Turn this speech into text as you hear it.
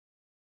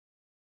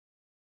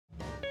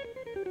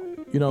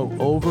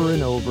over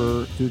and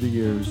over through the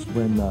years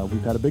when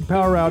we've had a big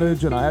power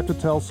outage and I have to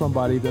tell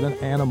somebody that an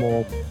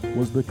animal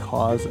was the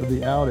cause of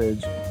the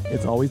outage,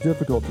 it's always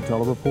difficult to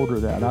tell a reporter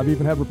that. And I've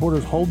even had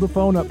reporters hold the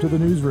phone up to the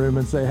newsroom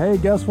and say, hey,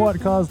 guess what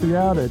caused the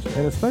outage?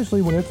 And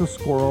especially when it's a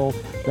squirrel,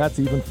 that's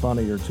even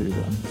funnier to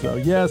them. So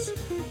yes,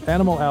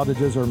 animal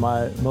outages are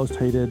my most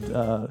hated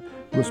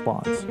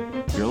response.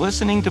 You're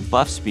listening to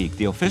Buff Speak,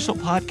 the official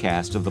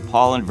podcast of the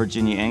Paul and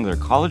Virginia Engler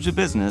College of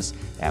Business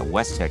at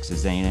West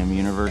Texas A&M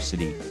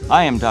University.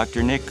 I am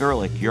Dr. Nick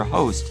Gerlich, your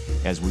host,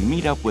 as we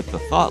meet up with the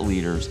thought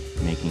leaders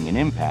making an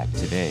impact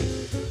today.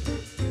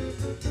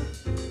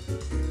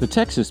 The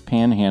Texas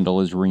Panhandle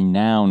is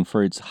renowned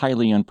for its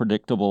highly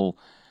unpredictable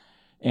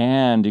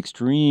and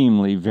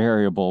extremely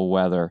variable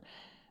weather.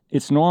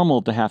 It's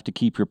normal to have to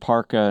keep your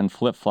parka and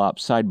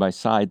flip-flops side by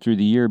side through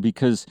the year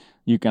because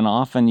you can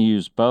often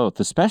use both,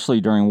 especially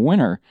during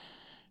winter.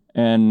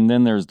 And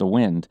then there's the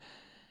wind.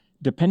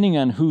 Depending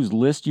on whose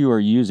list you are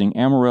using,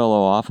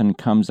 Amarillo often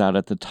comes out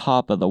at the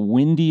top of the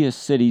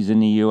windiest cities in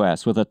the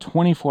U.S. with a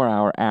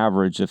 24-hour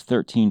average of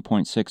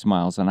 13.6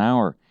 miles an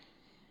hour.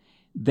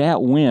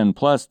 That wind,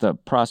 plus the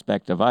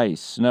prospect of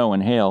ice, snow,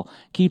 and hail,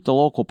 keep the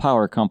local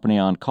power company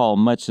on call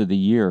much of the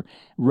year,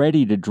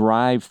 ready to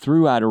drive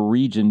throughout a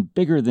region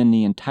bigger than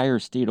the entire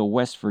state of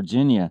West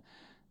Virginia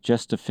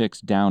just to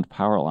fix downed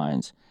power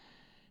lines.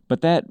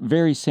 But that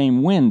very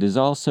same wind is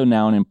also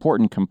now an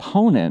important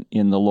component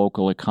in the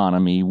local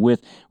economy,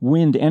 with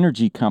wind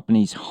energy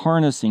companies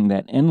harnessing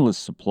that endless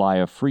supply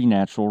of free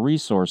natural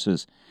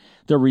resources.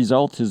 The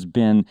result has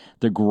been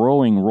the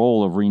growing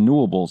role of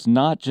renewables,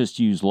 not just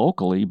used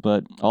locally,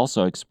 but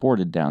also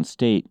exported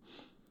downstate.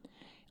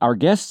 Our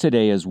guest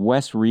today is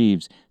Wes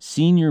Reeves,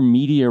 Senior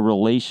Media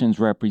Relations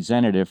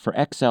Representative for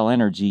Xcel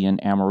Energy in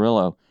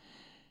Amarillo.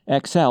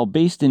 Xcel,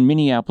 based in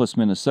Minneapolis,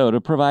 Minnesota,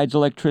 provides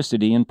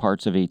electricity in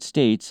parts of 8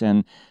 states,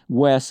 and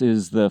Wes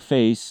is the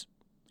face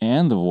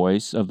and the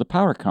voice of the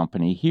power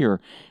company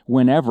here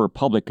whenever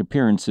public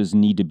appearances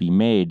need to be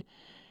made.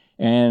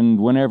 And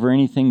whenever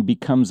anything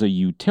becomes a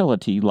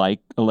utility like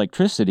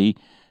electricity,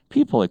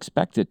 people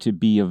expect it to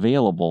be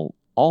available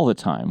all the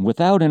time,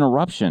 without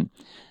interruption.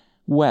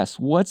 Wes,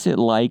 what's it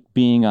like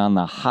being on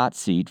the hot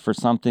seat for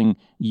something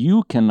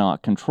you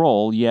cannot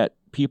control, yet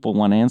people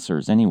want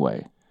answers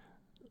anyway?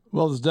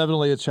 Well, it's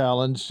definitely a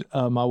challenge.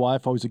 My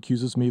wife always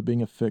accuses me of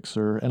being a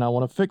fixer, and I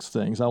want to fix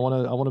things. I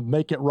want to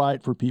make it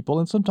right for people,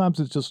 and sometimes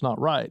it's just not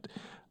right.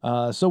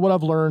 So what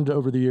I've learned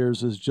over the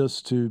years is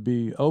just to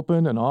be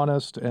open and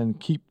honest and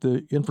keep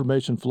the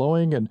information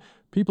flowing, and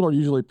people are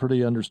usually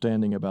pretty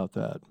understanding about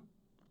that.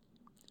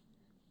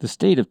 The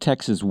state of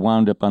Texas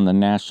wound up on the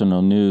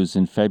national news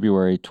in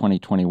February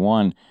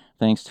 2021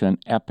 thanks to an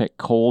epic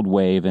cold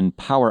wave and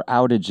power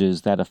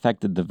outages that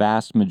affected the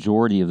vast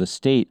majority of the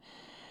state.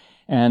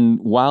 And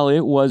while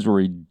it was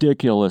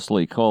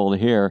ridiculously cold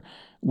here,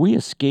 we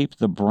escaped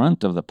the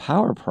brunt of the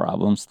power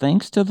problems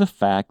thanks to the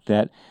fact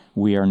that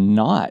we are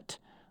not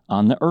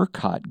on the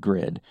ERCOT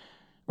grid.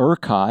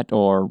 ERCOT,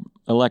 or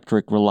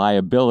Electric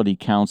Reliability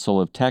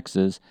Council of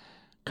Texas,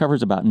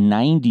 covers about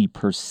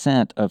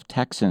 90% of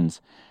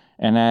Texans,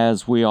 and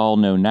as we all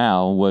know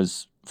now,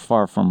 was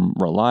far from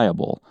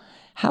reliable.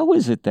 How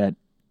is it that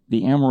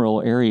the Amarillo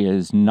area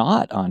is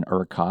not on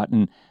ERCOT,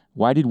 and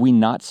why did we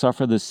not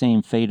suffer the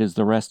same fate as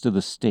the rest of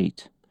the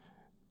state?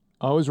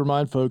 I always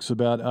remind folks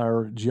about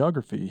our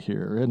geography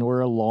here, and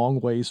we're a long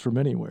ways from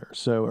anywhere.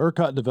 So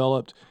ERCOT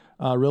developed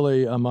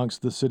really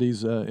amongst the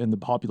cities in the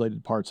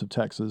populated parts of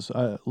Texas.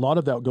 A lot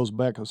of that goes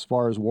back as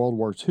far as World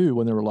War II,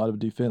 when there were a lot of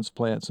defense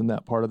plants in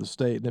that part of the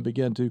state, and they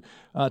began to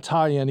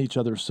tie in each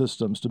other's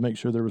systems to make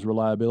sure there was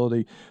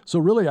reliability. So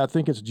really, I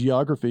think it's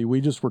geography. We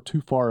just were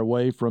too far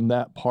away from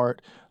that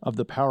part of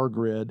the power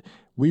grid.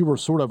 We were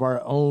sort of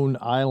our own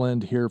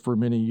island here for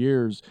many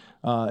years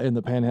in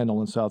the Panhandle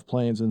and South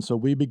Plains, and so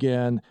we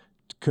began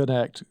to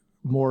connect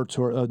more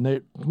toward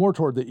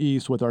the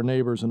east with our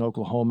neighbors in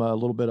Oklahoma, a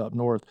little bit up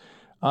north.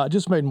 It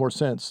just made more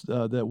sense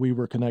that we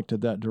were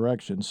connected that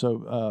direction.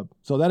 So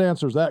that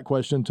answers that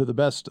question to the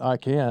best I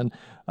can.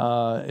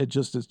 It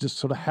just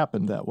sort of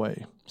happened that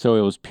way. So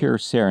it was pure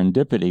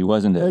serendipity,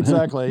 wasn't it?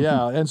 Exactly,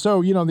 yeah. And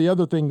so, the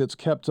other thing that's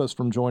kept us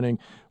from joining,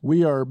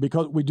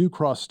 because we do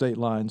cross state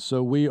lines,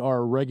 so we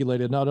are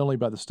regulated not only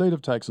by the state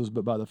of Texas,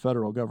 but by the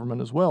federal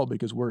government as well,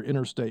 because we're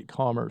interstate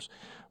commerce.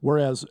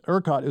 Whereas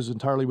ERCOT is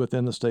entirely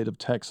within the state of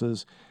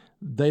Texas.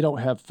 They don't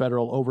have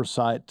federal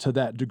oversight to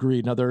that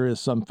degree. Now, there is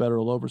some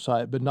federal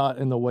oversight, but not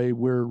in the way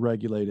we're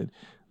regulated.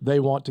 They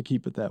want to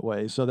keep it that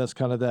way. So that's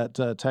kind of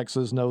that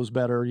Texas knows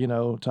better,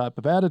 type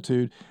of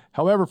attitude.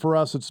 However, for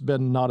us, it's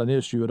been not an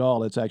issue at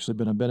all. It's actually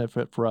been a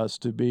benefit for us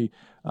to be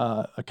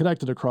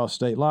connected across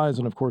state lines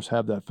and, of course,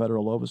 have that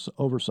federal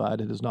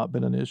oversight. It has not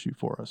been an issue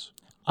for us.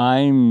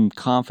 I'm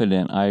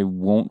confident I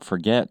won't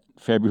forget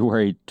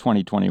February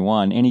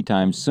 2021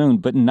 anytime soon,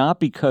 but not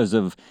because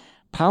of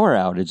power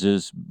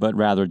outages, but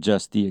rather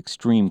just the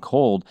extreme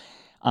cold.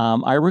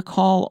 I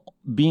recall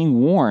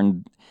being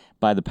warned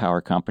by the power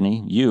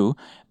company, you,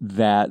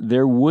 that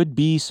there would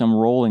be some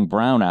rolling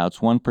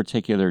brownouts one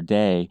particular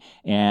day,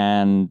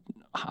 and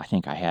I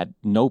think I had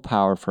no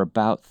power for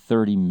about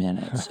 30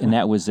 minutes, and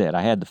that was it.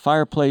 I had the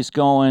fireplace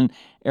going,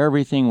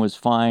 everything was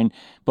fine.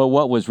 But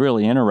what was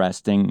really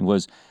interesting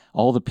was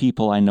all the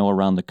people I know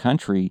around the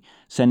country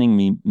sending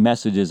me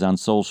messages on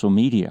social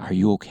media. Are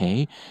you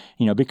okay?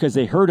 Because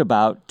they heard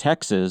about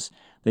Texas,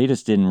 they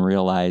just didn't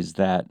realize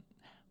that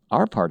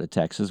our part of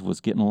Texas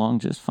was getting along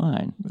just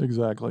fine.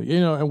 Exactly.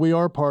 And we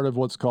are part of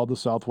what's called the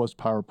Southwest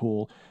Power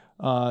Pool.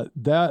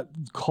 That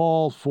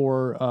call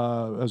for,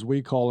 as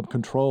we call them,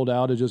 controlled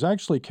outages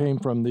actually came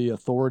from the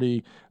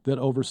authority that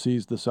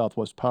oversees the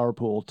Southwest Power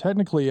Pool.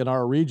 Technically, in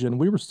our region,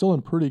 we were still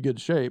in pretty good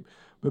shape,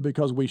 but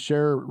because we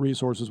share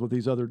resources with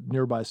these other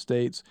nearby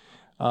states,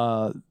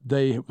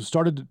 they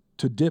started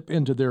to dip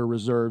into their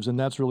reserves, and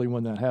that's really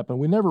when that happened.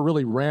 We never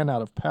really ran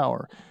out of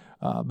power.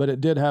 But it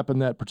did happen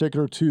that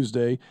particular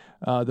Tuesday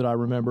that I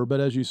remember.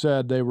 But as you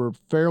said, they were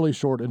fairly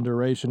short in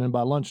duration, and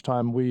by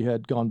lunchtime, we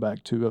had gone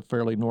back to a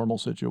fairly normal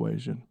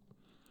situation.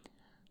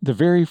 The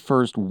very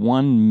first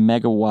 1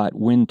 megawatt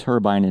wind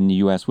turbine in the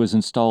U.S. was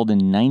installed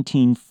in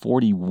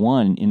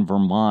 1941 in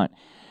Vermont,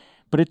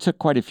 but it took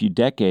quite a few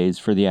decades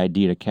for the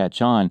idea to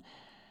catch on.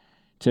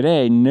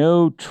 Today,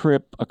 no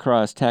trip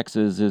across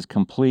Texas is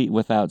complete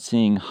without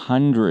seeing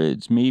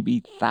hundreds,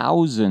 maybe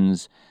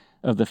thousands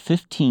of the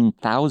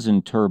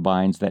 15,000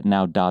 turbines that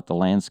now dot the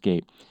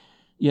landscape.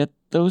 Yet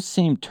those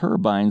same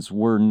turbines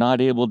were not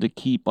able to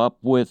keep up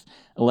with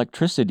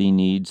electricity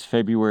needs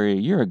February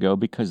a year ago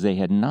because they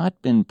had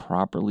not been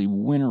properly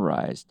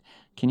winterized.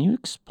 Can you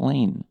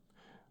explain?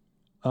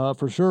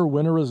 For sure,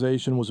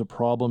 winterization was a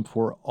problem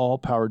for all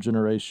power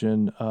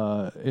generation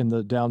in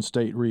the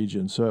downstate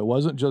region. So it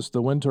wasn't just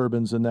the wind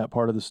turbines in that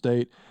part of the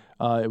state.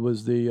 It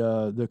was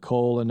the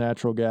coal and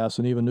natural gas,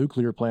 and even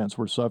nuclear plants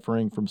were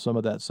suffering from some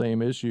of that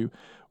same issue.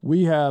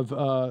 We have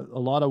a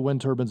lot of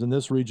wind turbines in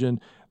this region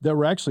that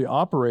were actually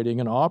operating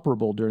and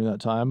operable during that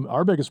time.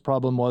 Our biggest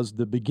problem was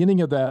the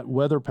beginning of that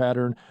weather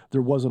pattern.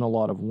 There wasn't a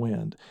lot of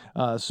wind.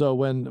 So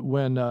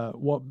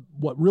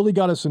what really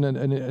got us in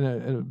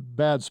a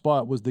bad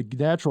spot was the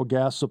natural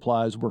gas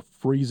supplies were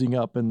freezing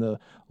up in the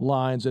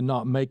lines and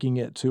not making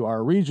it to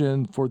our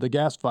region for the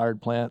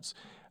gas-fired plants.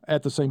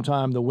 At the same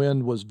time, the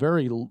wind was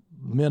very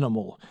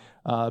minimal.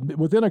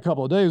 Within a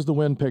couple of days, the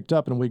wind picked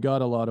up, and we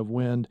got a lot of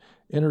wind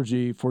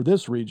energy for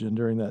this region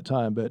during that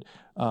time. But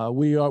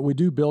we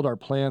do build our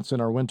plants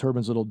and our wind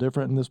turbines a little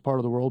different in this part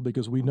of the world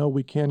because we know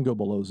we can go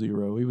below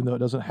zero, even though it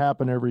doesn't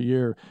happen every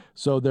year.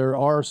 So there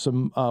are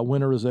some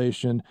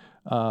winterization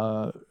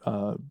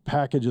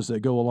packages that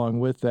go along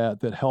with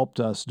that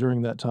helped us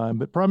during that time.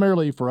 But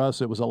primarily for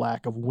us, it was a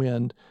lack of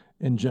wind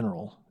in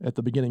general at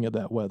the beginning of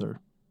that weather.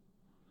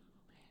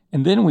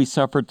 And then we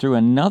suffered through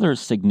another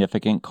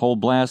significant cold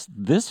blast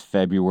this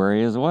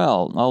February as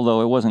well,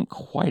 although it wasn't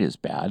quite as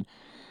bad.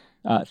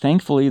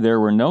 Thankfully, there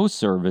were no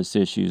service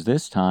issues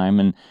this time,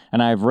 and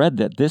I've read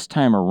that this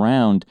time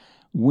around,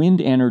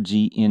 wind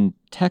energy in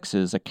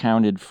Texas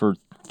accounted for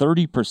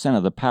 30%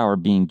 of the power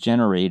being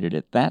generated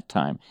at that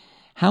time.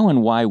 How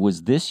and why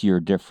was this year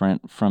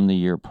different from the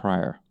year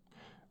prior?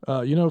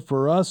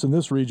 For us in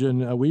this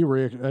region, we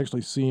were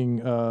actually seeing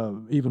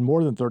even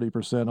more than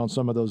 30% on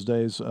some of those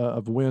days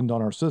of wind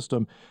on our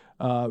system.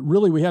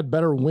 Really, we had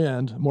better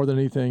wind more than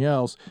anything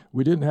else.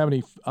 We didn't have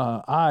any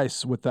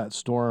ice with that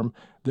storm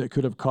that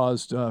could have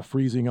caused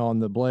freezing on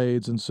the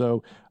blades. And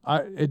so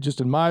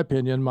in my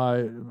opinion,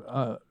 my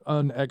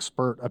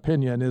unexpert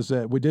opinion is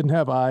that we didn't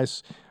have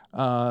ice,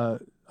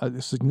 a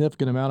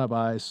significant amount of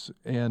ice,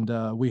 and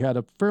we had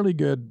a fairly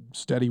good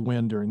steady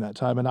wind during that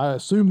time. And I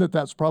assume that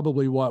that's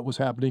probably what was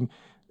happening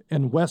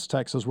in West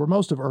Texas, where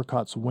most of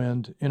ERCOT's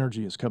wind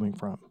energy is coming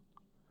from.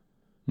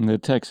 The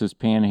Texas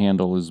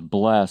Panhandle is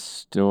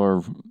blessed,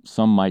 or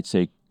some might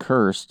say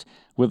cursed,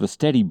 with a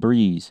steady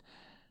breeze.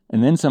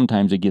 And then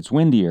sometimes it gets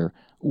windier.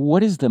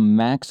 What is the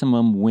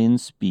maximum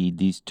wind speed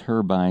these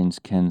turbines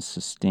can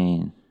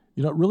sustain?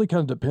 It really kind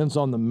of depends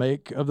on the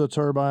make of the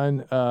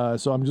turbine.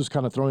 So I'm just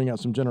kind of throwing out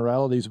some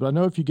generalities. But I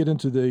know if you get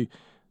into the,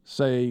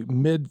 say,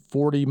 mid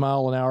 40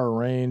 mile an hour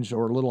range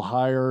or a little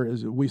higher,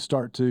 as we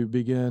start to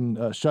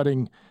begin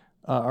shutting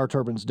our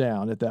turbines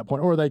down at that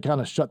point, or they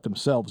kind of shut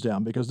themselves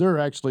down because they're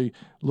actually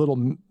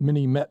little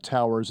mini Met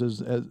towers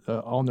as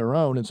on their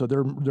own, and so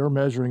they're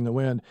measuring the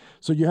wind.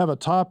 So you have a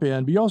top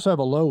end, but you also have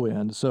a low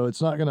end. So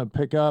it's not going to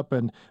pick up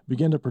and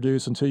begin to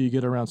produce until you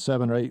get around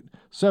 7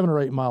 or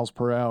 8 miles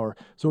per hour.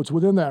 So it's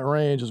within that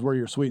range is where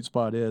your sweet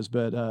spot is.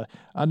 But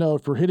I know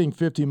for hitting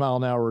 50 mile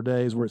an hour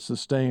days where it's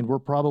sustained, we're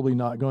probably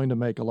not going to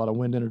make a lot of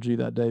wind energy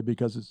that day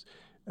because it's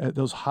at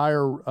those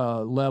higher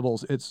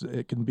levels,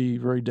 it can be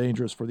very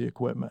dangerous for the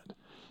equipment.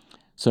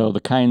 So the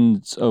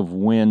kinds of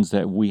winds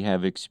that we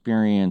have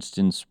experienced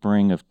in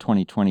spring of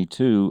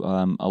 2022,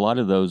 a lot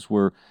of those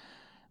were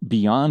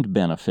beyond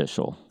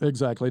beneficial.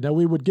 Exactly. Now,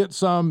 we would get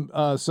some,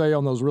 say,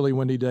 on those really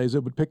windy days,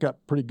 it would pick up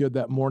pretty good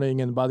that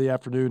morning, and by the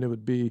afternoon, it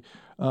would be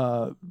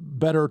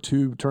better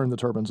to turn the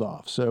turbines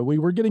off. So we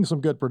were getting some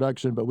good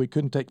production, but we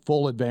couldn't take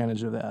full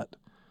advantage of that.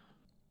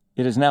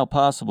 It is now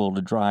possible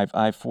to drive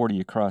I-40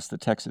 across the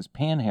Texas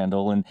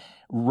Panhandle and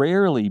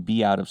rarely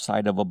be out of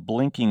sight of a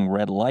blinking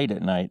red light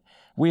at night.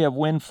 We have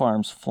wind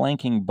farms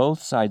flanking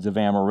both sides of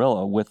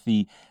Amarillo, with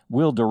the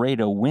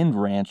Wildorado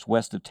Wind Ranch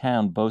west of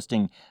town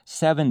boasting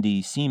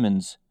 70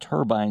 Siemens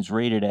turbines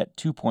rated at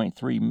 2.3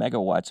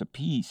 megawatts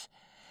apiece.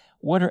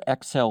 What are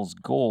Xcel's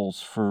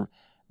goals for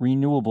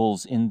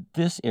renewables in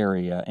this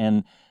area,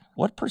 and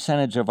what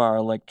percentage of our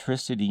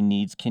electricity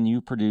needs can you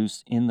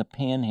produce in the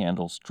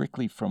Panhandle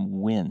strictly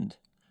from wind?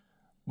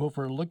 Well, if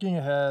we're looking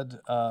ahead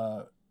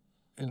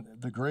in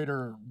the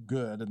greater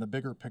good and the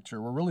bigger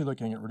picture, we're really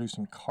looking at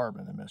reducing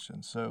carbon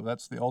emissions. So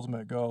that's the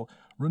ultimate goal.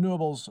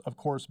 Renewables, of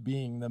course,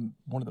 being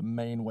one of the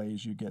main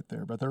ways you get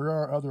there, but there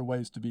are other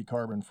ways to be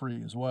carbon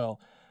free as well.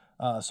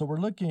 So we're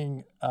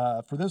looking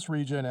for this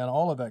region and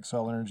all of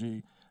Xcel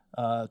Energy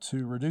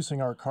to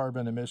reducing our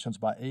carbon emissions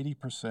by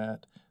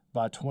 80%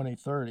 by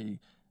 2030.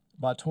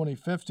 By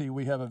 2050,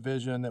 we have a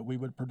vision that we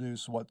would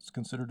produce what's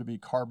considered to be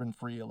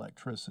carbon-free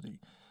electricity.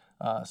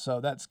 So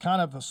that's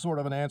kind of a sort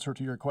of an answer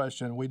to your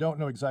question. We don't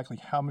know exactly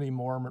how many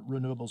more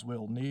renewables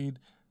we'll need.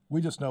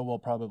 We just know we'll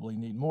probably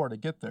need more to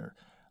get there.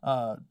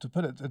 To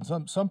put it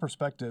in some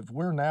perspective,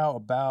 we're now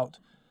about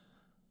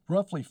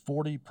roughly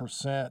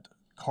 40%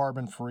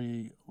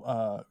 carbon-free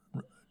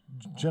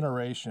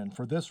generation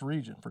for this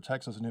region, for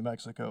Texas and New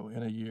Mexico,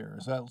 in a year.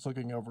 So that's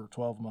looking over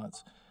 12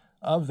 months.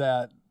 Of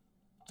that,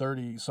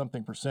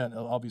 30-something%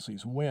 obviously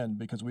is wind,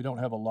 because we don't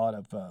have a lot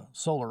of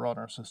solar on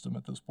our system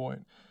at this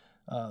point.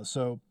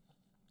 So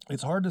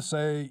it's hard to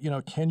say,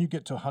 can you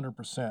get to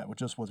 100%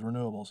 just with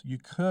renewables? You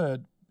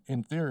could,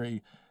 in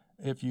theory,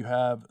 if you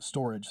have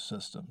storage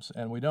systems.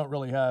 And we don't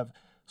really have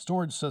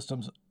storage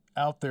systems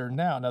out there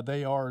now. Now,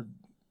 they are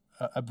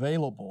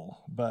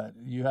available, but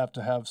you have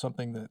to have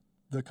something that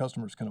the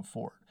customers can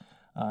afford.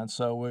 And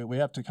so we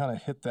have to kind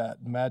of hit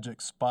that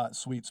magic spot,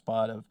 sweet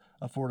spot of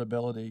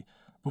affordability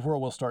before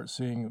we'll start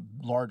seeing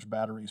large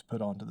batteries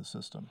put onto the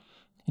system.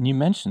 And you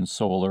mentioned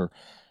solar.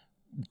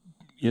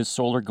 Is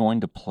solar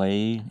going to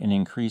play an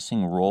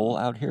increasing role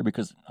out here?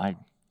 Because I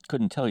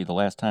couldn't tell you the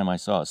last time I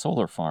saw a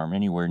solar farm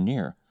anywhere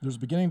near. There's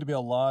beginning to be a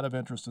lot of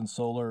interest in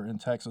solar in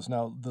Texas.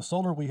 Now, the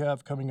solar we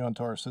have coming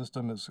onto our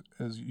system is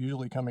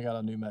usually coming out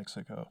of New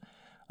Mexico.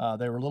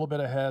 They were a little bit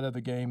ahead of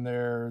the game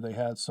there. They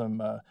had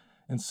some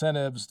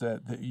incentives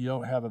that you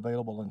don't have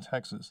available in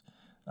Texas.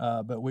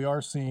 But we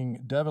are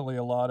seeing definitely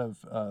a lot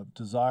of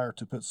desire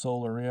to put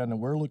solar in, and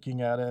we're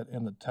looking at it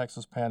in the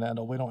Texas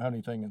Panhandle. We don't have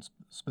anything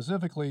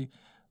specifically,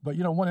 but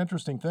one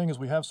interesting thing is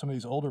we have some of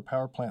these older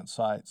power plant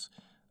sites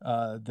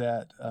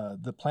that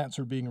the plants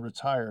are being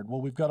retired.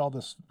 Well, we've got all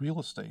this real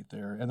estate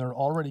there, and they're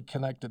already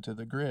connected to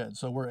the grid,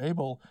 so we're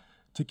able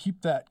to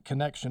keep that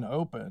connection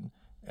open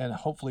and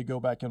hopefully go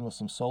back in with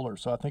some solar.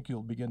 So I think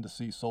you'll begin to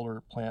see solar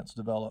plants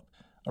develop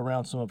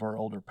around some of our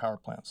older power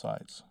plant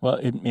sites. Well,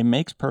 it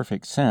makes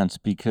perfect sense,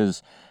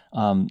 because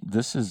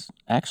this is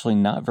actually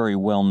not very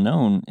well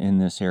known in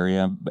this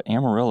area, but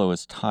Amarillo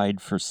is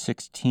tied for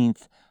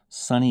 16th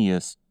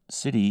sunniest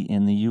city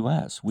in the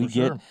U.S. We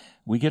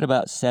get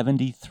about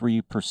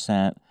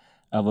 73%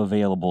 of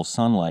available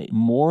sunlight,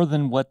 more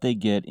than what they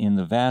get in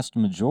the vast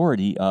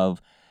majority of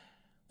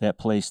that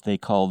place they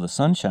call the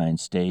Sunshine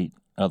State,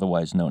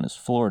 otherwise known as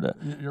Florida.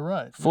 You're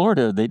right.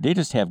 Florida, they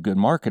just have good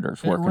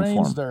marketers working for them. It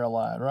rains there a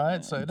lot,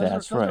 right? So it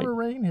doesn't ever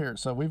rain here.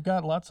 So we've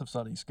got lots of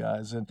sunny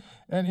skies. And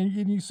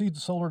you see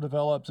solar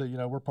develops.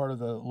 We're part of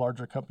the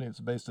larger company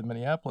that's based in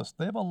Minneapolis.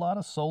 They have a lot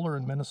of solar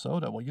in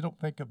Minnesota. Well, you don't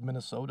think of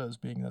Minnesota as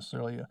being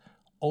necessarily an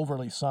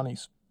overly sunny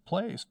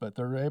place, but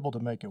they're able to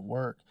make it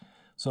work.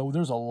 So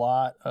there's a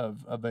lot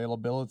of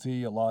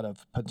availability, a lot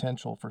of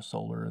potential for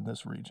solar in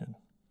this region.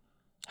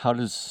 How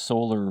does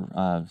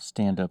solar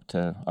stand up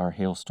to our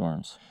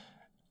hailstorms?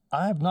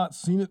 I have not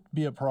seen it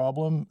be a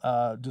problem,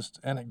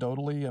 just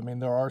anecdotally. I mean,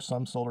 there are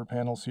some solar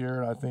panels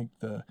here. I think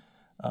the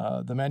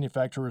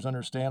manufacturers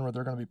understand where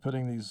they're going to be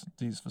putting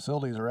these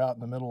facilities are out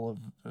in the middle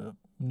of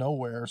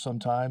nowhere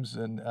sometimes,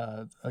 and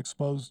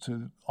exposed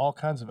to all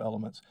kinds of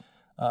elements.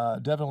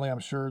 Definitely, I'm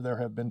sure there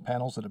have been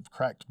panels that have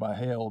cracked by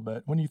hail,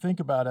 but when you think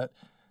about it,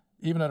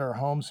 even at our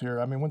homes here,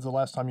 I mean, when's the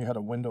last time you had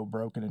a window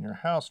broken in your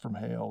house from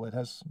hail?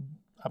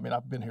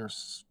 I've been here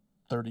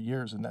 30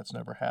 years and that's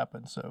never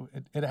happened. So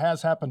it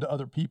has happened to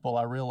other people,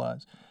 I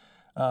realize.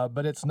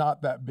 But it's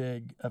not that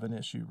big of an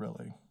issue,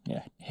 really.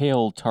 Yeah,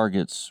 hail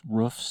targets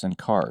roofs and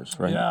cars,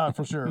 right? Yeah,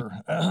 for sure.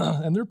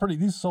 And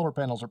these solar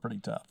panels are pretty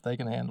tough. They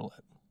can handle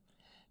it.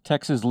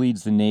 Texas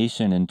leads the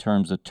nation in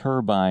terms of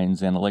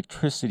turbines and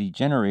electricity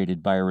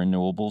generated by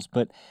renewables,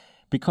 but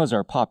because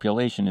our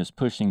population is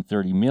pushing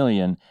 30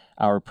 million,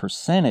 our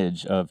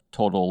percentage of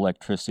total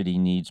electricity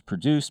needs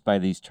produced by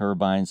these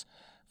turbines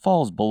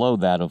falls below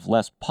that of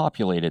less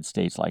populated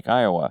states like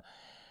Iowa.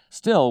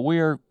 Still, we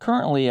are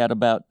currently at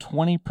about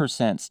 20%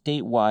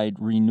 statewide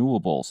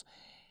renewables.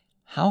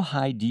 How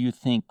high do you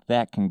think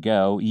that can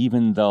go,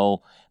 even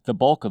though the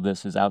bulk of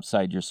this is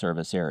outside your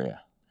service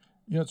area?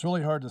 It's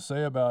really hard to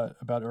say about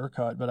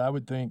ERCOT, but I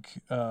would think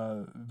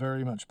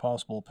very much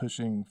possible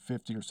pushing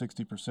 50 or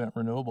 60%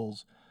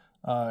 renewables.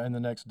 in the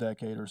next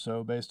decade or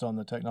so based on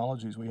the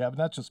technologies we have. And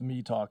that's just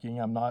me talking.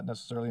 I'm not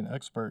necessarily an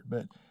expert,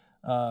 but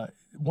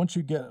once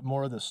you get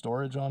more of the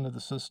storage onto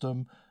the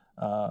system,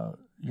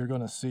 you're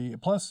going to see.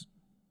 Plus,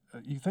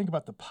 you think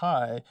about the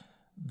pie,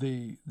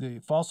 the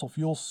fossil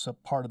fuel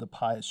part of the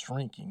pie is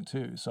shrinking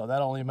too. So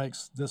that only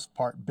makes this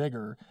part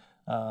bigger.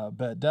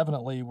 But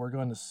definitely, we're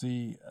going to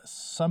see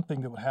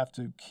something that would have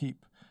to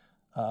keep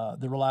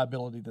the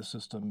reliability of the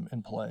system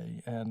in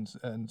play, and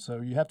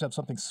so you have to have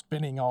something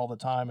spinning all the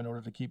time in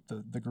order to keep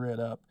the grid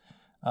up.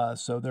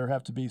 So there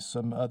have to be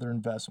some other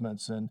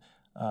investments and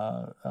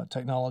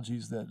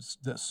technologies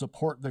that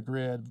support the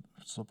grid,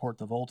 support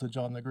the voltage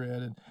on the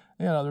grid, and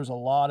there's a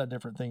lot of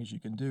different things you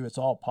can do. It's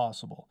all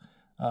possible,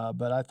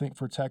 but I think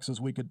for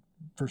Texas we could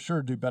for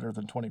sure do better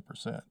than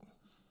 20%.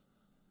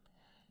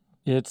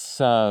 It's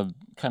kind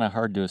of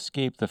hard to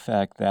escape the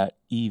fact that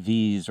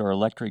EVs or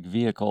electric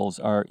vehicles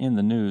are in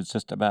the news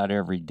just about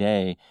every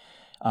day.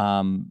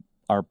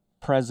 Our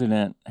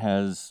president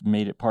has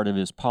made it part of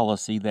his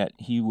policy that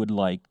he would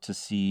like to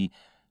see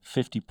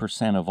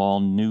 50% of all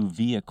new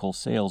vehicle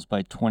sales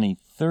by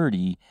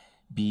 2030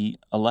 be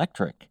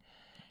electric.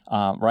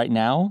 Right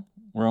now,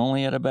 we're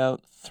only at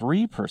about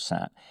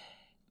 3%.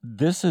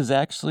 This is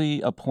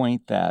actually a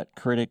point that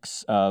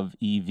critics of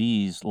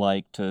EVs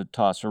like to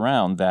toss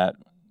around, that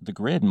the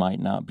grid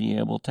might not be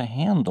able to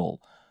handle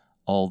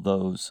all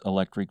those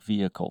electric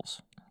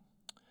vehicles.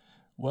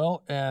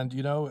 Well, and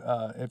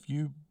if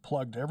you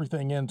plugged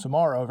everything in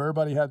tomorrow, if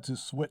everybody had to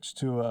switch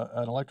to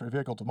an electric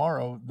vehicle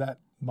tomorrow, that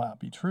might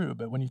be true.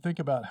 But when you think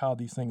about how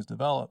these things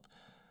develop,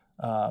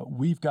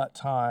 we've got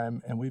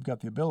time and we've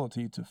got the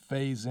ability to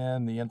phase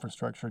in the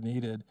infrastructure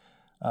needed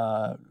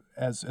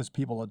as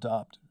people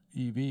adopt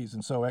EVs.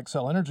 And so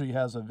Xcel Energy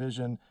has a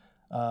vision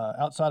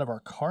outside of our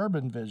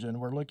carbon vision.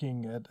 We're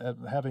looking at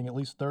having at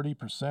least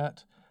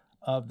 30%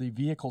 of the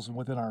vehicles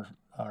within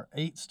our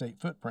 8-state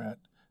footprint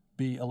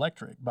be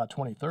electric by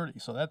 2030.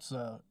 So that's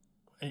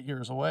 8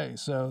 years away.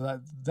 So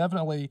that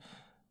definitely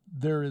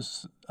there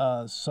is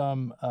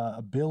some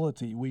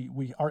ability.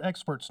 Our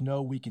experts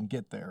know we can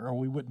get there, or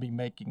we wouldn't be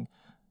making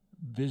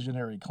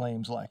visionary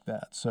claims like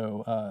that.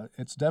 So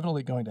it's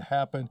definitely going to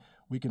happen.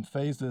 We can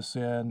phase this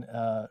in,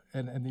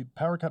 and the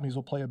power companies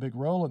will play a big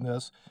role in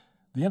this.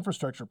 The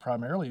infrastructure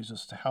primarily is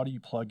just how do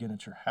you plug in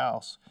at your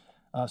house.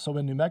 So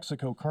in New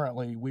Mexico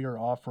currently, we are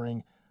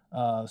offering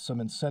some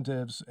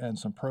incentives and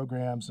some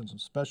programs and some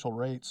special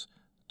rates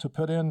to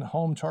put in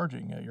home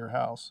charging at your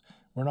house.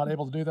 We're not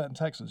able to do that in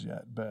Texas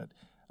yet, but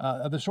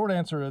the short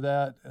answer to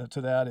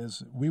that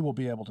is we will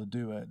be able to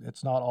do it.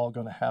 It's not all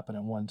going to happen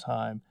at one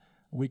time.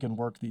 We can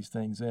work these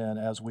things in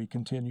as we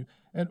continue,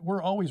 and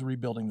we're always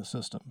rebuilding the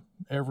system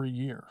every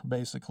year,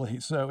 basically.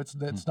 So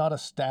it's not a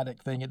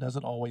static thing. It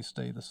doesn't always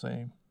stay the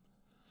same.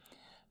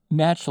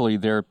 Naturally,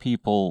 there are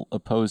people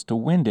opposed to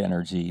wind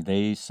energy.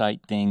 They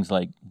cite things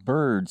like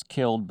birds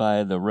killed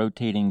by the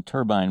rotating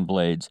turbine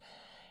blades,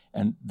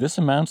 and this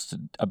amounts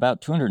to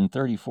about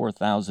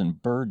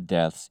 234,000 bird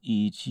deaths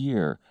each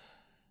year.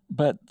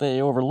 But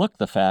they overlook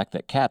the fact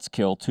that cats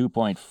kill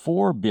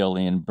 2.4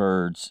 billion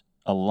birds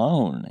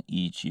alone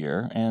each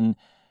year, and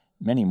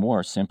many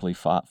more simply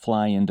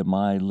fly into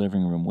my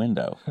living room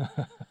window.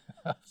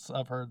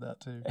 I've heard that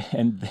too.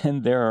 And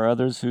then there are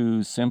others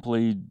who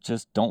simply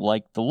just don't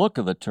like the look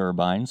of the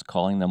turbines,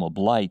 calling them a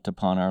blight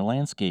upon our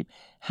landscape.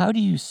 How do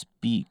you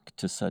speak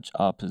to such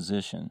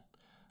opposition?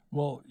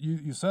 Well,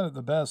 you said it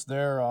the best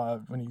there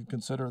when you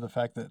consider the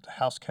fact that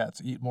house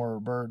cats eat more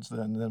birds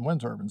than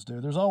wind turbines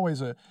do. There's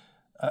always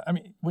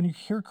when you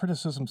hear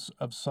criticisms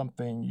of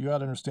something, you got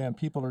to understand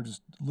people are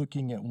just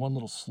looking at one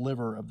little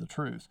sliver of the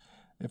truth.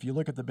 If you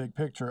look at the big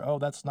picture,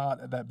 that's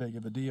not that big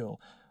of a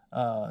deal.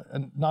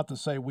 And not to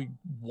say we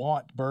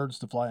want birds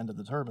to fly into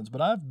the turbines,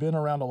 but I've been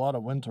around a lot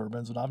of wind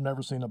turbines and I've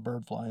never seen a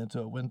bird fly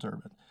into a wind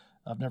turbine.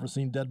 I've never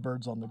seen dead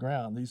birds on the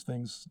ground. These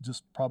things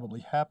just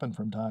probably happen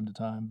from time to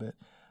time. But,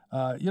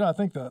 I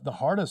think the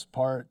hardest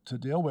part to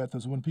deal with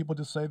is when people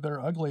just say they're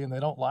ugly and they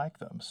don't like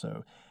them.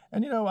 So,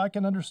 and, I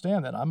can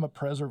understand that. I'm a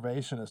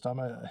preservationist. I'm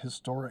a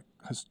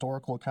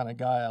historical kind of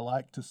guy. I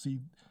like to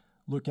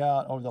look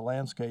out over the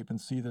landscape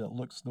and see that it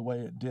looks the way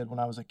it did when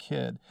I was a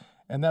kid.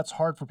 And that's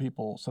hard for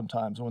people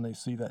sometimes when they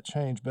see that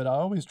change. But I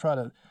always try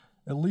to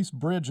at least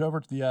bridge over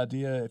to the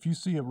idea, if you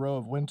see a row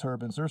of wind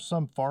turbines, there's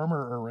some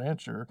farmer or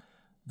rancher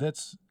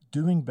that's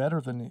doing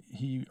better than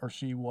he or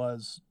she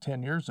was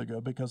 10 years ago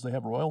because they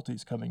have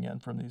royalties coming in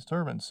from these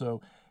turbines.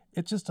 So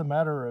it's just a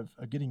matter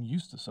of getting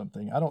used to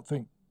something. I don't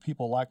think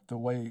people like the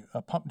way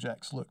pump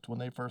jacks looked when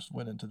they first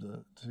went into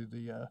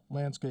the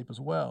landscape as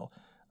well.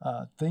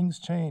 Things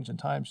change and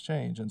times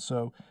change. And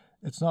so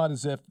it's not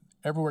as if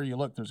everywhere you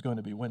look, there's going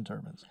to be wind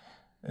turbines.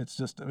 It's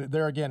just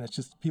there again. It's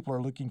just people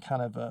are looking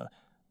kind of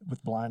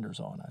with blinders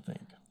on, I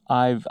think.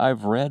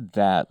 I've read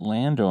that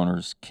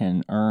landowners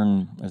can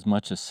earn as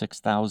much as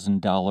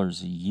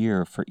 $6,000 a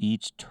year for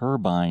each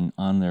turbine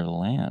on their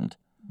land.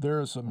 There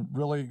is some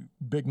really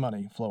big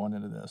money flowing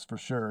into this for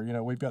sure.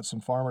 We've got some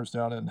farmers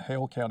down in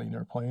Hale County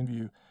near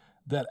Plainview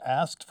that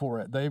asked for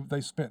it.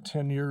 They spent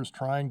 10 years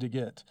trying to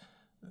get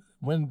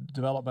wind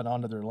development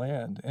onto their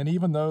land. And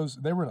even those,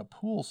 they were in a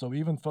pool, so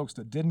even folks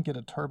that didn't get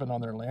a turbine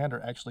on their land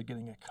are actually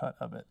getting a cut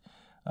of it.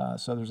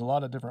 So there's a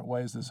lot of different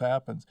ways this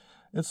happens.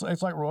 It's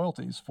like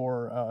royalties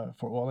for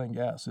oil and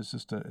gas.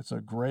 It's a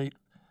great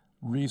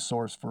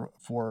resource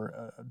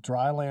for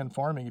dry land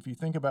farming. If you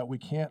think about, we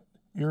can't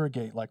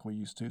irrigate like we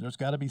used to. There's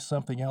got to be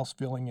something else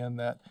filling in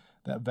that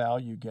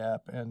value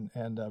gap, and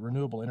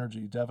renewable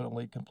energy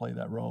definitely can play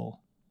that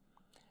role.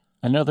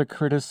 Another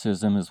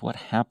criticism is what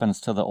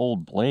happens to the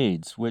old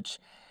blades, which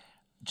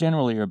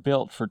generally are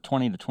built for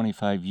 20 to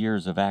 25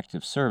 years of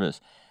active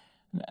service.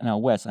 Now,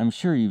 Wes, I'm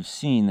sure you've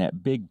seen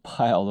that big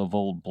pile of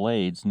old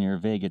blades near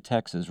Vega,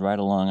 Texas, right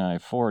along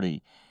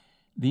I-40.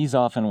 These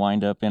often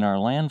wind up in our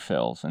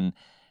landfills, and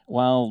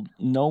while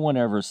no one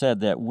ever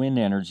said that wind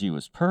energy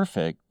was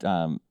perfect,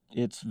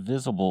 it's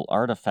visible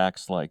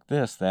artifacts like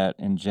this that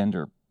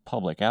engender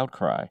public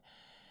outcry.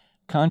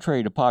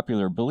 Contrary to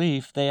popular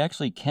belief, they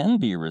actually can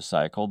be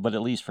recycled, but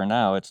at least for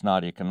now, it's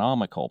not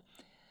economical.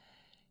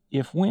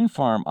 If wind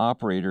farm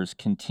operators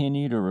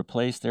continue to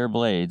replace their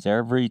blades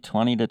every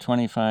 20 to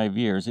 25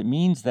 years, it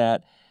means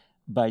that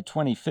by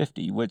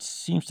 2050, which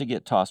seems to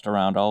get tossed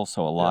around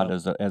also a lot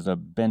as a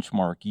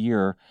benchmark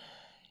year,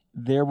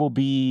 there will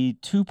be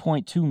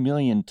 2.2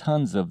 million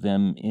tons of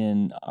them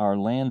in our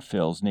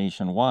landfills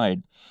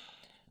nationwide.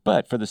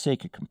 But for the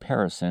sake of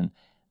comparison,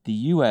 the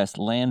U.S.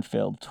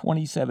 landfilled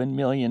 27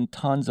 million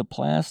tons of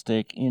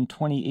plastic in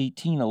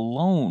 2018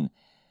 alone.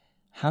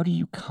 How do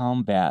you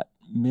combat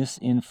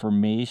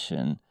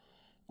misinformation,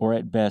 or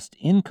at best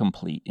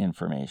incomplete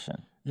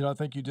information? I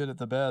think you did it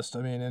the best.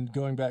 I mean, and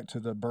going back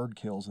to the bird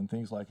kills and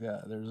things like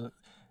that,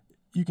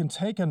 you can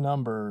take a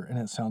number and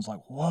it sounds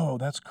like, whoa,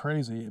 that's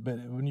crazy.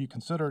 But when you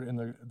consider it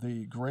in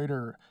the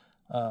greater,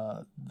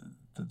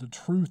 the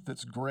truth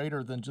that's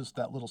greater than just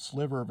that little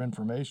sliver of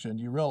information,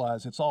 you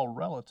realize it's all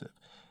relative.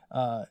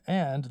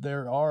 And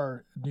there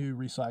are new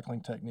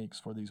recycling techniques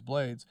for these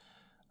blades.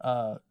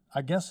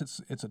 I guess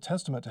it's a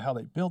testament to how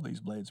they build these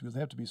blades, because they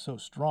have to be so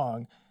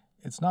strong.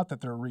 It's not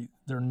that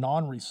they're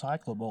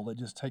non-recyclable. It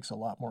just takes a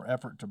lot more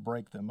effort to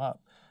break them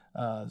up.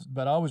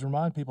 But I always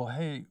remind people,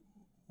 hey,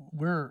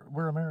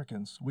 we're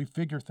Americans. We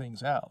figure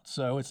things out.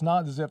 So it's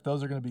not as if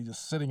those are going to be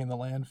just sitting in the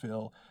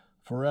landfill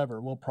forever.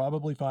 We'll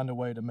probably find a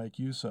way to make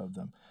use of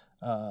them.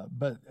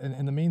 But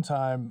in the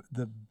meantime,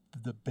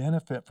 the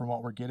benefit from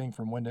what we're getting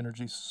from wind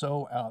energy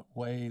so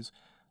outweighs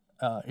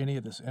any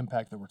of this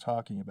impact that we're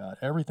talking about.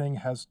 Everything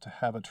has to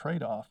have a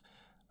trade-off,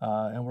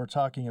 and we're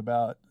talking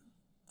about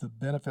the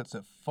benefits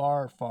that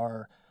far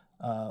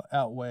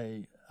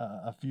outweigh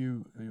a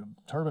few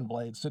turbine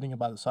blades sitting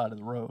by the side of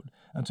the road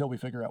until we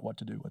figure out what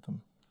to do with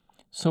them.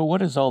 So what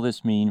does all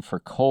this mean for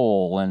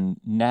coal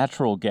and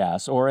natural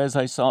gas, or as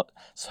I saw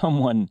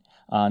someone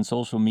on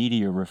social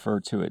media refer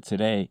to it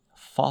today,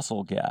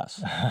 fossil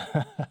gas?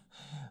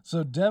 So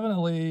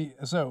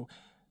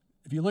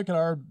if you look at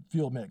our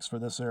fuel mix for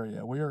this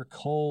area, we are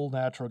coal,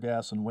 natural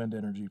gas, and wind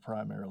energy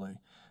primarily.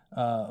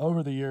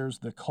 Over the years,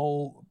 the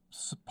coal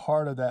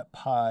part of that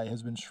pie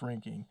has been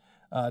shrinking.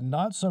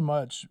 Not so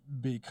much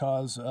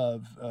because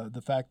of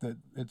the fact that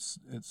it's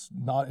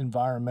not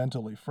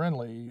environmentally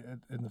friendly,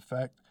 and the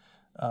fact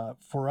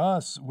for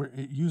us,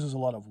 it uses a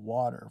lot of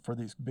water for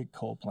these big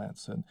coal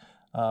plants, and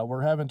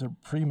we're having to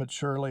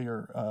prematurely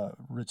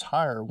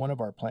retire one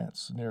of our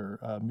plants near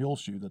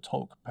Muleshoe, the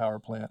Tolk power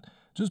plant,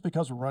 just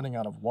because we're running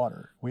out of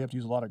water. We have to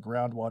use a lot of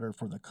groundwater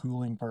for the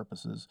cooling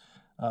purposes,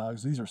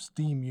 because these are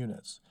steam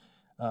units.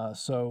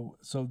 So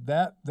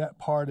that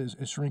part is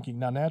shrinking.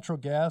 Now, natural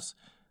gas,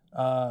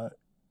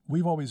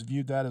 we've always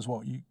viewed that as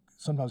what you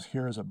sometimes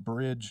hear as a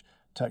bridge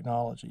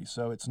technology.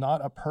 So it's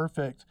not a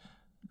perfect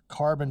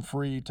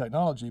carbon-free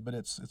technology, but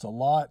it's a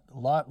lot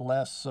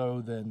less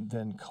so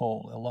than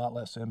coal, a lot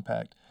less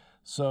impact.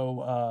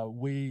 So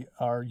we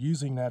are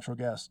using natural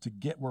gas to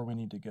get where we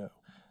need to go.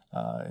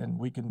 And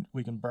we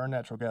can burn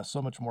natural gas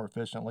so much more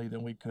efficiently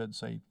than we could,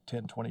 say,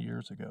 10, 20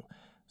 years ago.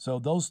 So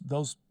those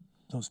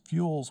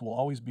fuels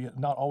will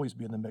not always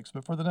be in the mix,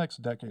 but for the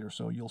next decade or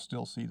so, you'll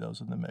still see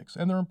those in the mix,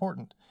 and they're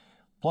important.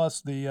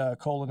 Plus, the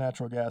coal and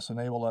natural gas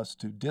enable us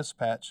to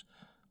dispatch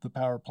the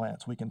power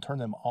plants. We can turn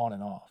them on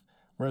and off,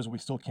 whereas we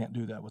still can't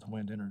do that with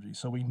wind energy.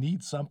 So we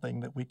need something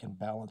that we can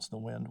balance the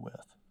wind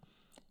with.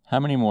 How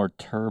many more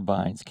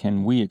turbines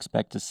can we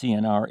expect to see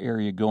in our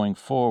area going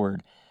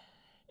forward?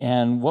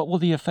 And what will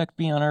the effect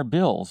be on our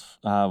bills?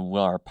 Will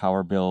our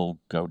power bill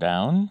go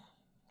down,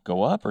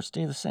 go up, or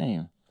stay the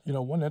same?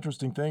 One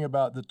interesting thing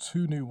about the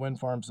two new wind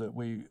farms that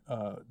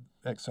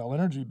Xcel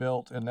Energy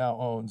built and now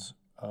owns,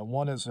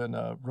 one is in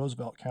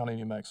Roosevelt County,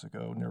 New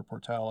Mexico, near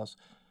Portales.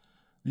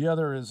 The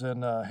other is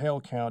in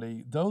Hale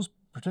County. Those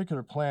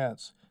particular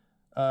plants,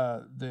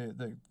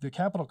 the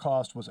capital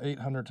cost was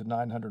 $800 to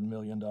 $900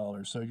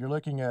 million. So you're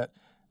looking at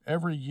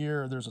every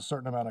year there's a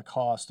certain amount of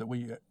cost that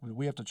we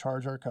have to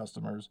charge our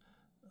customers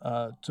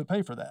to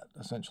pay for that,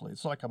 essentially.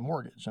 It's like a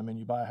mortgage. I mean,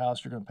 you buy a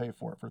house, you're going to pay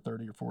for it for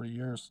 30 or 40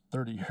 years,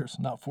 30 years,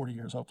 not 40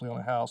 years, hopefully,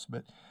 on a house.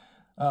 But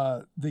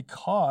the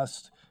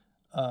cost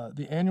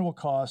the annual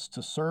cost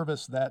to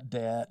service that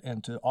debt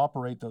and to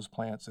operate those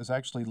plants is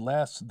actually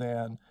less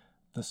than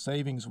the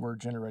savings we're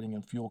generating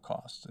in fuel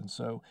costs. And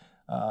so,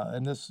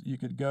 and this, you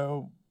could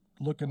go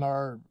look in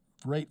our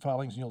rate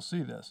filings and you'll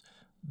see this.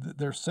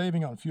 They're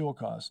saving on fuel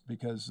costs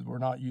because we're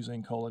not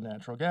using coal and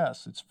natural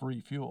gas. It's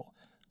free fuel.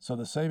 So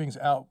the savings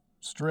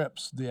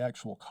outstrips the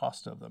actual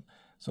cost of them.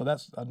 So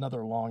that's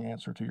another long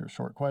answer to your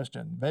short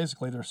question.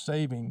 Basically, they're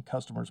saving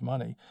customers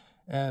money.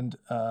 And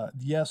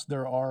yes,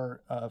 there are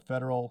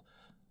federal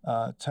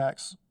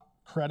tax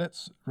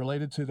credits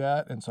related to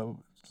that. And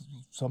so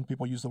some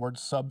people use the word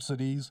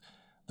subsidies.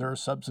 There are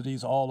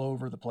subsidies all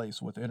over the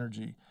place with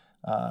energy.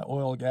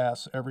 Oil,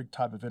 gas, every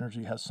type of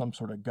energy has some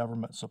sort of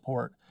government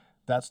support.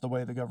 That's the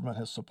way the government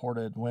has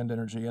supported wind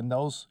energy. And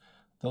those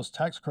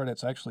tax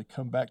credits actually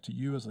come back to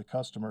you as a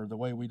customer. The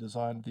way we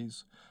designed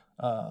these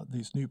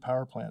new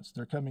power plants,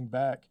 they're coming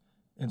back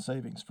in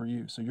savings for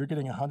you. So you're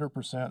getting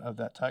 100% of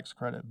that tax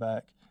credit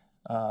back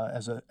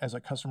as a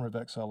customer of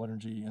Xcel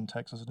Energy in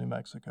Texas and New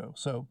Mexico.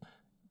 So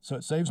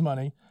it saves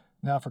money.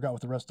 Now I forgot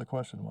what the rest of the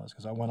question was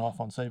because I went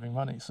off on saving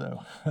money.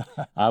 So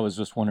I was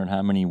just wondering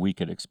how many we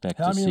could expect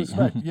to see.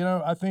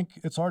 I think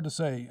it's hard to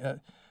say.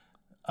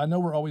 I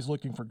know we're always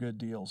looking for good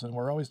deals, and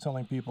we're always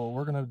telling people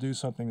we're going to do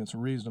something that's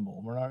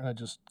reasonable. We're not going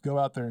to just go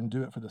out there and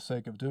do it for the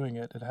sake of doing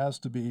it. It has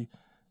to be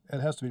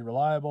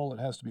reliable. It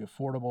has to be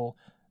affordable.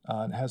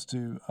 It has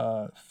to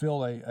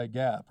fill a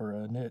gap or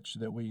a niche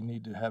that we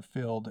need to have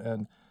filled.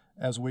 And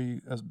as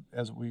we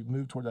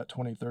move toward that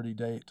 2030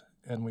 date,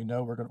 and we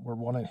know we're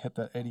wanting to hit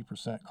that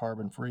 80%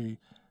 carbon free,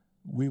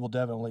 we will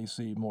definitely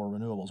see more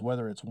renewables,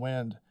 whether it's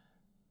wind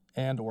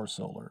and or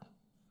solar.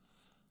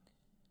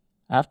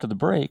 After the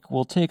break,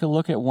 we'll take a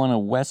look at one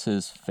of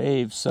Wes's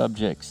fave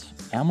subjects,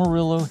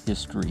 Amarillo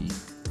history.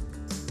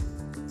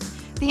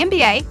 The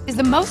MBA is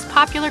the most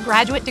popular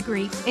graduate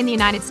degree in the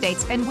United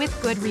States, and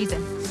with good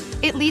reason.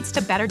 It leads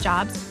to better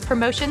jobs,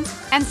 promotions,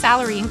 and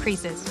salary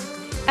increases.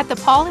 At the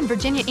Paul and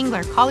Virginia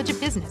Engler College of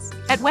Business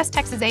at West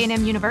Texas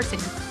A&M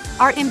University,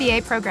 our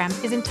MBA program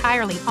is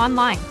entirely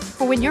online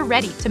for when you're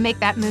ready to make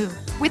that move.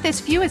 With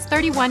as few as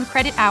 31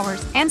 credit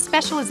hours and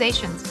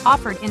specializations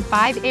offered in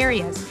 5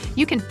 areas,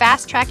 you can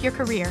fast-track your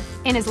career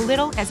in as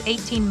little as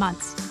 18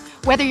 months.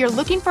 Whether you're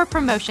looking for a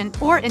promotion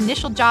or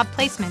initial job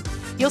placement,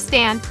 you'll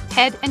stand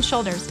head and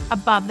shoulders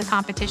above the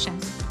competition.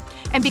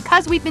 And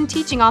because we've been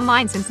teaching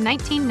online since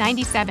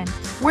 1997,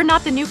 we're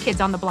not the new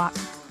kids on the block.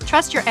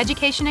 Trust your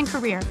education and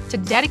career to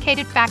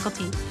dedicated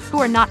faculty who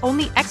are not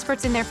only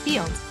experts in their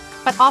fields,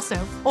 but also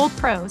old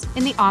pros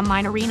in the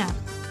online arena.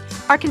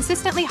 Our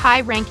consistently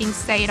high rankings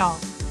say it all.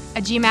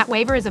 A GMAT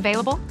waiver is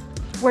available.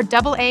 We're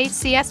AA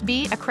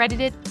CSB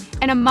accredited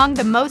and among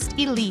the most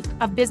elite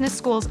of business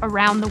schools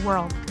around the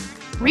world.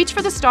 Reach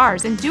for the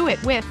stars and do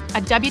it with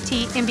a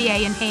WT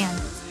MBA in hand.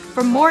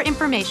 For more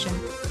information,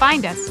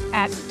 find us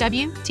at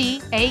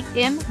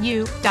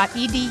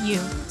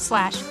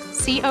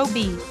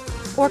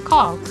wtamu.edu/COB or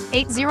call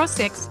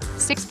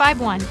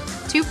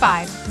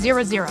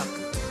 806-651-2500.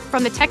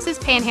 From the Texas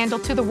Panhandle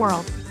to the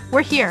world,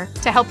 we're here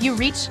to help you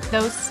reach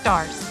those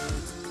stars.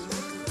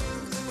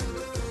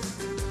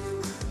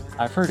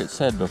 I've heard it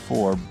said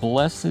before,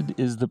 blessed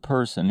is the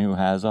person who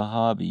has a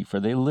hobby, for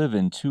they live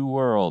in 2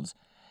 worlds.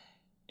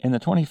 In the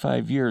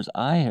 25 years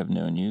I have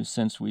known you,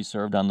 since we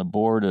served on the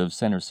board of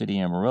Center City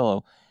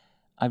Amarillo,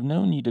 I've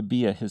known you to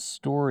be a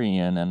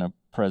historian and a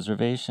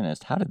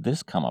preservationist. How did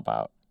this come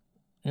about?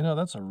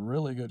 That's a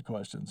really good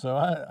question. So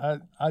I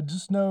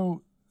just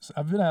know,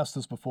 I've been asked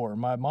this before.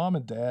 My mom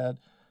and dad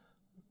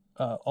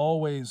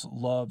always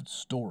loved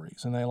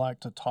stories, and they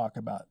liked to talk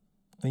about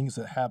things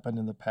that happened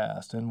in the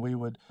past, and we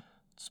would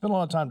spent a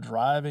lot of time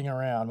driving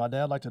around. My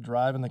dad liked to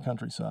drive in the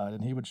countryside,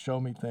 and he would show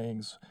me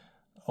things,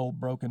 old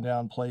broken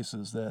down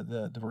places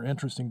that were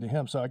interesting to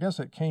him. So I guess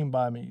it came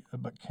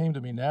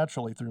to me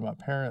naturally through my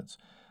parents.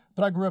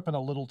 But I grew up in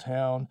a little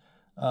town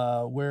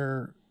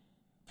where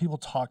people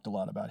talked a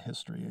lot about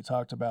history. They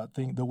talked about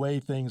the way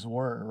things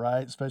were,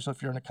 right? Especially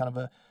if you're in a kind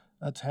of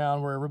a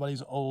town where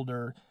everybody's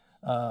older.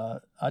 I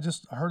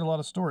just heard a lot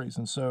of stories.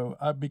 And so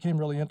I became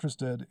really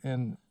interested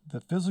in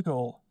the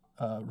physical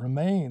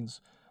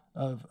remains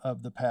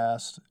of the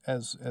past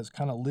as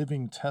kind of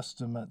living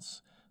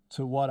testaments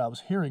to what I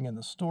was hearing in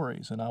the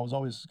stories. And I was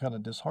always kind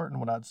of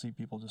disheartened when I'd see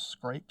people just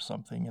scrape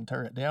something and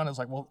tear it down. It's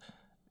like, well,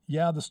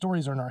 yeah, the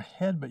stories are in our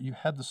head, but you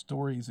had the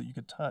stories that you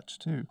could touch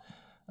too.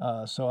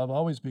 So I've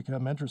always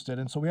become interested.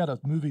 And so we had a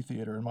movie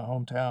theater in my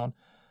hometown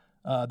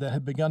that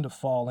had begun to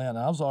fall in.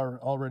 I was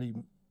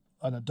already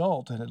an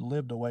adult and had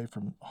lived away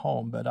from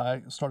home, but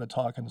I started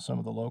talking to some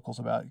of the locals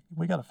about,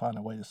 we got to find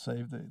a way to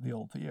save the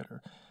old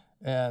theater.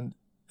 And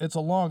it's a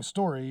long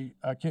story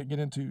I can't get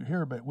into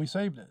here, but we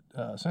saved it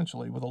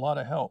essentially with a lot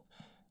of help.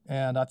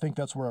 And I think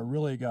that's where I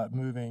really got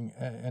moving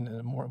in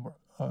a more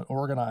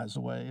organized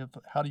way of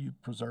how do you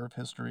preserve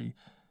history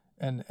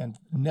and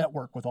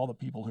network with all the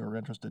people who are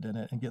interested in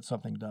it and get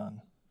something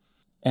done.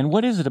 And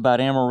what is it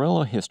about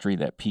Amarillo history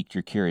that piqued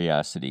your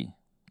curiosity?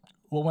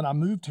 Well, when I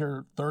moved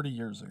here 30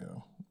 years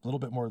ago, a little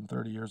bit more than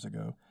 30 years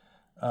ago,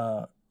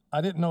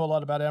 I didn't know a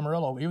lot about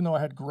Amarillo, even though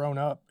I had grown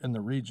up in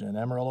the region.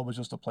 Amarillo was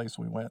just a place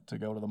we went to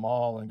go to the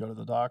mall and go to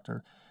the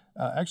doctor.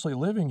 Actually,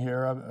 living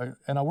here,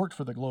 and I worked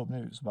for the Globe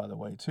News, by the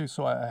way, too.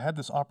 So I had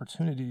this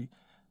opportunity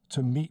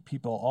to meet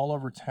people all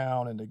over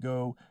town and to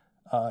go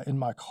in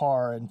my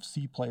car and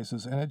see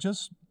places. And it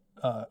just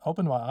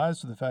opened my eyes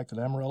to the fact that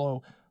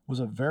Amarillo was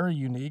a very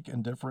unique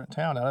and different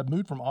town. And I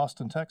moved from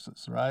Austin,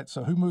 Texas, right?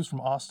 So who moves from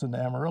Austin to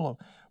Amarillo?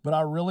 But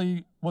I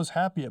really was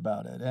happy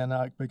about it.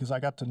 And because I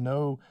got to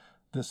know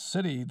this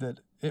city that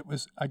it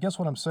was, I guess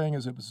what I'm saying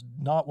is it was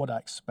not what I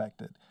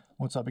expected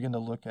once I began to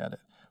look at it.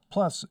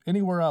 Plus,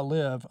 anywhere I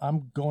live,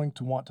 I'm going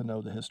to want to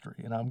know the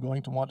history and I'm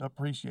going to want to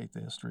appreciate the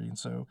history. And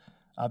so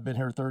I've been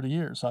here 30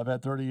 years. So I've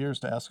had 30 years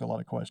to ask a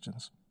lot of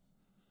questions.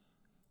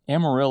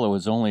 Amarillo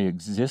has only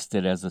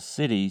existed as a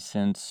city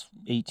since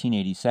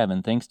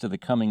 1887, thanks to the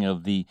coming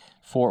of the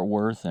Fort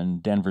Worth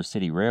and Denver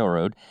City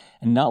Railroad.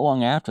 And not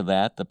long after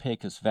that, the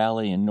Pecos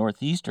Valley and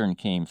Northeastern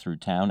came through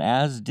town,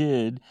 as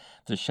did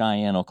the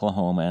Cheyenne,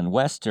 Oklahoma, and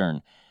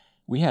Western.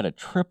 We had a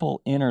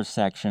triple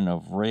intersection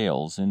of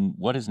rails in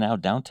what is now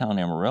downtown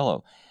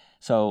Amarillo.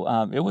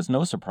 So it was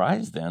no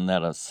surprise then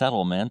that a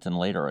settlement and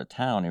later a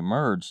town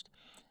emerged.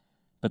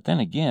 But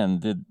then again,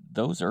 did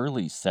those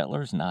early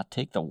settlers not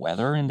take the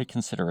weather into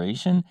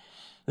consideration?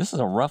 This is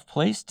a rough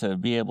place to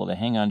be able to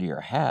hang onto your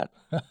hat.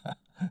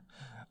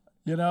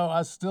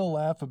 I still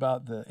laugh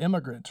about the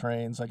immigrant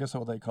trains. I guess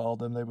that's what they called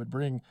them. They would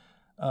bring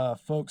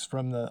folks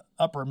from the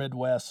upper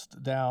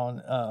Midwest down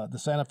the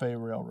Santa Fe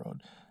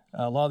Railroad.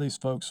 A lot of these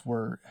folks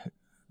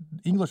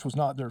English was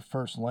not their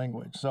first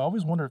language. So I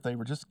always wonder if they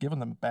were just giving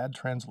them bad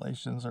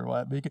translations or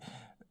what.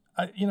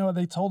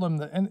 They told them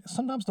that, and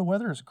sometimes the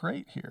weather is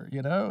great here,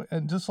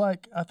 and just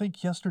like I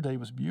think yesterday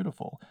was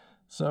beautiful.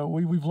 So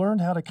we've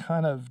learned how to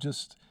kind of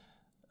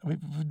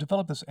we've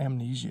developed this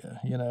amnesia,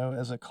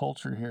 as a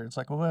culture here. It's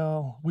like,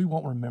 well, we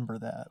won't remember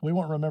that. We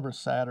won't remember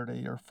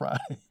Saturday or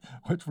Friday,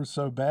 which were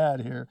so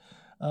bad here.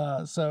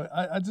 So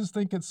I just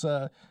think it's,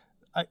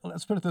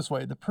 let's put it this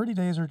way. The pretty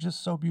days are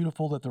just so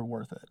beautiful that they're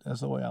worth it,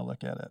 is the way I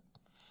look at it.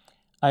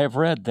 I have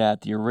read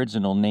that the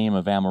original name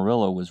of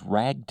Amarillo was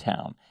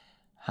Ragtown.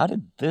 How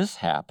did this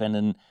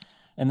happen?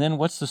 And then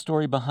what's the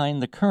story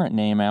behind the current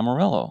name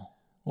Amarillo?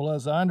 Well,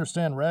 as I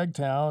understand,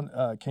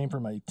 Ragtown came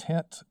from a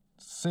tent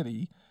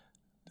city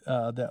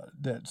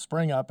that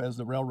sprang up as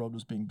the railroad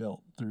was being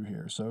built through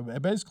here. So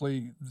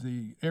basically,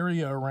 the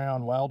area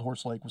around Wild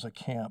Horse Lake was a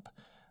camp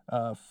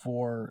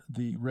for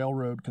the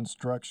railroad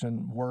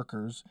construction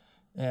workers,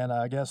 and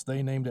I guess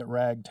they named it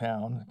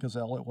Ragtown because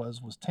all it was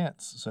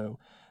tents. So,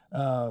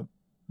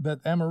 but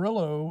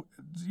Amarillo,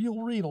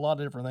 you'll read a lot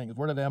of different things.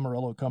 Where did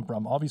Amarillo come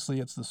from? Obviously,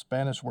 it's the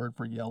Spanish word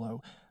for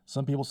yellow.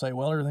 Some people say,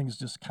 well, everything's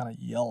just kind of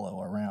yellow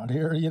around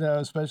here,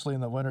 especially in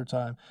the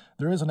wintertime.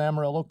 There is an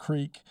Amarillo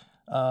Creek.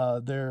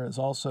 There is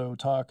also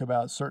talk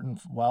about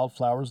certain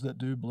wildflowers that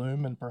do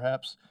bloom, and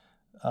perhaps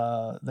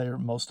they're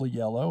mostly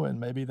yellow, and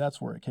maybe that's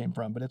where it came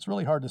from. But it's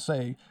really hard to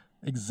say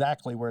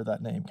exactly where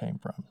that name came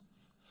from.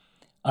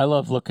 I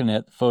love looking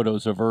at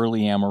photos of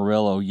early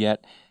Amarillo,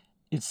 yet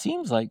it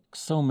seems like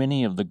so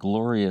many of the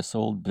glorious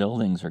old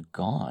buildings are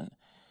gone.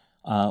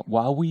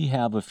 While we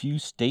have a few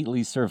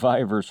stately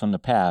survivors from the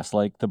past,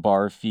 like the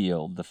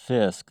Barfield, the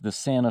Fisk, the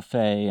Santa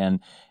Fe, and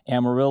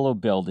Amarillo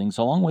buildings,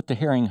 along with the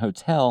Herring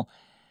Hotel,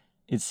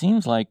 it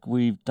seems like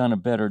we've done a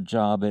better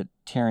job at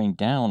tearing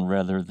down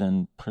rather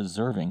than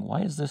preserving.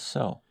 Why is this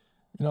so?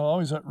 I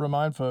always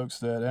remind folks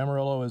that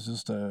Amarillo is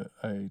just a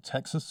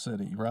Texas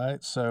city,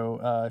 right? So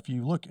if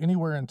you look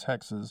anywhere in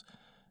Texas,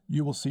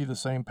 you will see the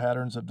same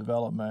patterns of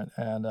development.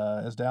 And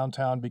as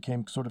downtown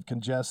became sort of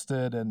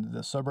congested and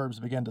the suburbs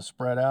began to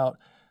spread out,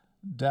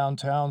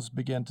 downtowns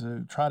began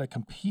to try to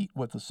compete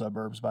with the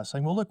suburbs by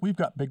saying, well, look, we've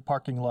got big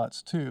parking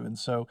lots too. And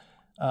so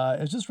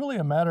it's just really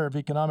a matter of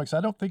economics.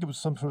 I don't think it was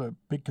some sort of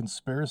big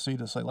conspiracy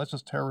to say, let's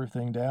just tear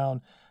everything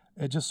down.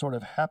 It just sort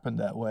of happened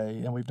that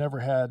way. And we've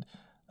never had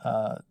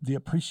the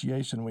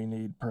appreciation we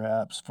need,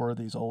 perhaps, for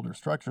these older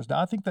structures. Now,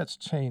 I think that's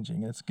changing,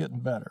 and it's getting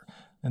better.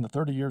 In the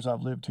 30 years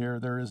I've lived here,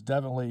 there is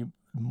definitely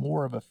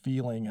more of a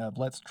feeling of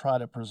let's try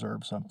to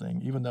preserve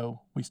something, even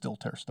though we still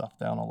tear stuff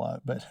down a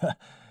lot. But,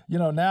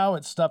 now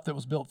it's stuff that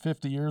was built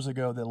 50 years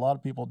ago that a lot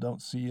of people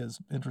don't see as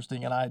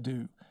interesting, and I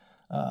do.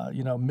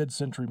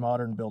 Mid-century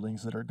modern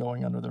buildings that are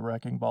going under the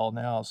wrecking ball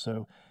now.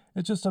 So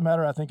it's just a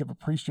matter, I think, of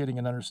appreciating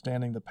and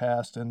understanding the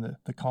past and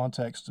the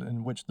context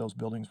in which those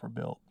buildings were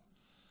built.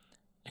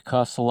 It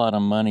costs a lot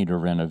of money to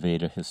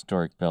renovate a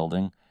historic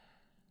building,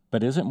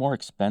 but is it more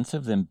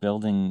expensive than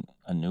building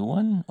a new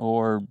one,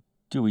 or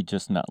do we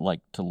just not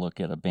like to look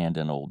at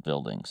abandoned old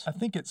buildings? I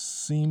think it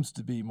seems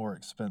to be more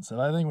expensive.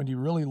 I think when you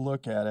really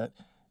look at it,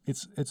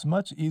 it's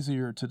much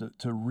easier to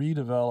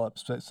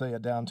redevelop, say, a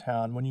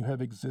downtown when you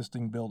have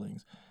existing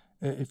buildings.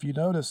 If you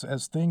notice,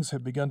 as things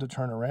have begun to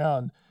turn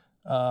around,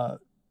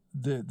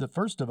 the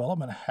first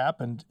development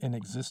happened in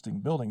existing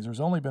buildings. There's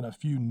only been a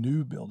few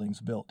new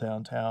buildings built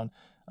downtown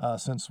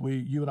since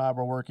you and I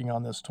were working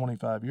on this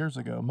 25 years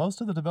ago.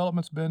 Most of the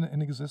development's been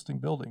in existing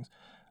buildings.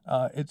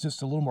 It's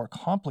just a little more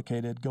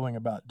complicated going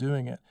about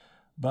doing it.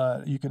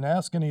 But you can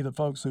ask any of the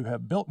folks who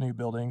have built new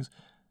buildings,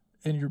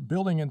 and you're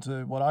building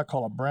into what I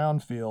call a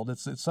brownfield.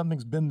 It's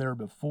something's been there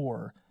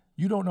before.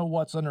 You don't know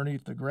what's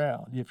underneath the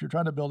ground. If you're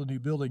trying to build a new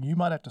building, you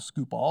might have to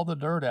scoop all the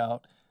dirt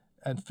out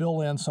and fill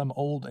in some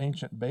old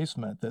ancient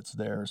basement that's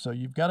there. So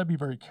you've got to be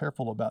very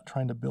careful about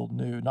trying to build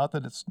new. Not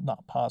that it's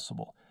not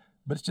possible,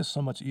 but it's just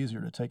so much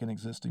easier to take an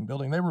existing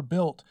building. They were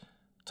built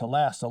to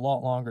last a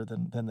lot longer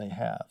than they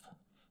have.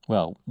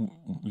 Well,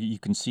 you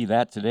can see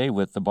that today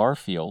with the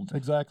Barfield.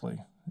 Exactly.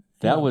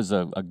 That was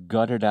a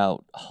gutted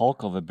out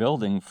hulk of a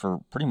building for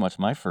pretty much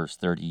my first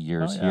 30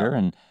 years here,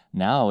 and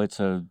now it's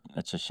a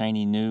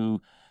shiny new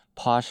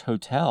posh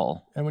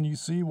hotel. And when you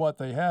see what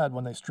they had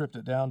when they stripped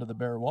it down to the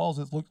bare walls,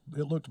 it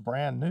looked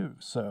brand new.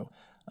 So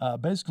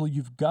basically,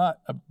 you've got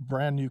a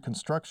brand new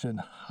construction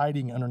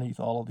hiding underneath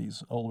all of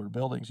these older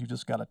buildings. You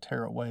just got to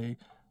tear away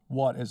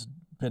what has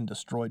been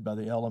destroyed by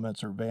the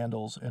elements or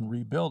vandals and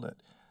rebuild it.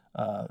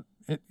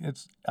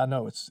 I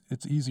know it's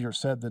easier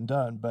said than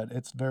done, but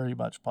it's very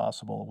much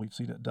possible. We've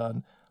seen it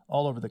done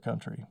all over the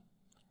country.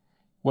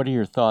 What are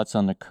your thoughts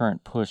on the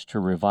current push to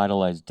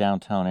revitalize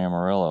downtown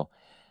Amarillo?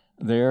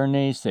 There are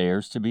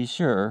naysayers, to be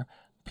sure,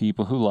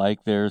 people who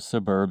like their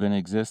suburban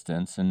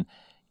existence and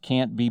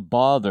can't be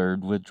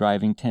bothered with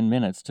driving 10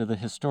 minutes to the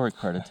historic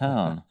part of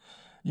town.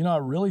 I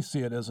really see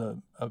it as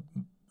a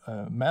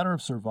matter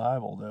of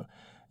survival, though.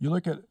 You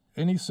look at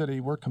any city,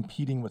 we're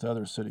competing with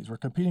other cities. We're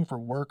competing for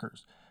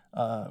workers.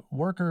 The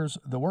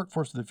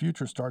workforce of the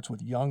future starts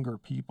with younger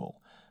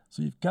people.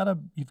 So you've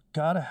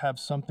got to have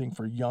something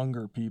for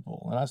younger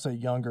people. And I say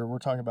younger, we're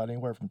talking about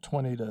anywhere from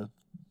 20 to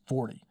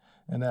 40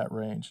 in that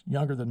range.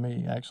 Younger than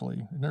me,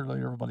 actually.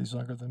 Nearly everybody's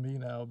younger than me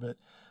now, but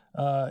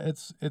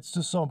it's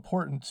just so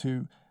important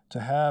to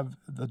have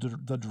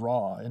the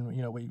draw. And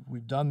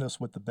we've done this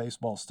with the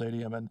baseball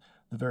stadium and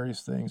the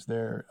various things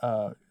there.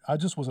 I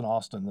just was in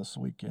Austin this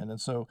weekend,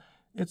 and so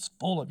it's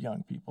full of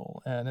young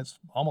people, and it's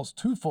almost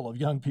too full of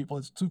young people.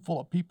 It's too full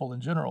of people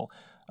in general.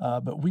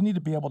 But we need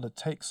to be able to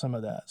take some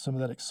of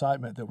that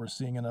excitement that we're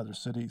seeing in other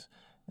cities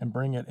and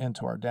bring it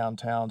into our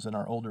downtowns and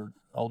our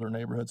older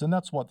neighborhoods. And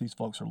that's what these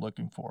folks are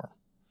looking for.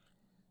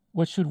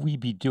 What should we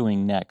be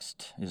doing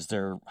next? Is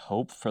there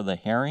hope for the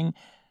Herring?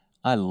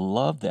 I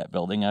love that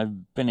building.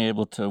 I've been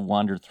able to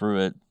wander through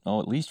it,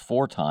 at least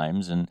 4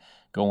 times and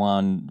go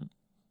on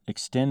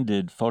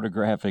extended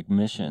photographic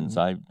missions.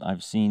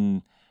 I've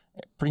seen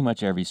pretty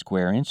much every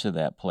square inch of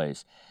that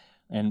place.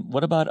 And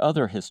what about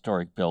other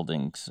historic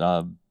buildings?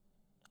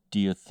 Do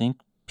you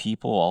think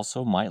people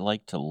also might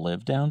like to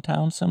live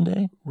downtown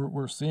someday?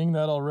 We're seeing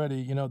that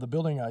already. The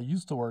building I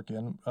used to work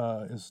in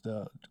is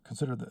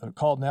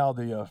called now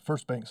the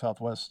First Bank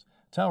Southwest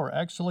Tower.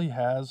 Actually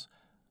has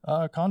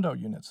condo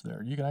units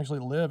there. You can actually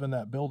live in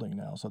that building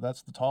now. So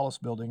that's the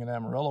tallest building in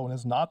Amarillo, and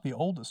it's not the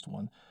oldest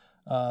one.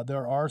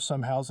 There are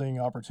some housing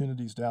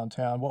opportunities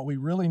downtown. What we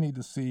really need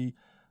to see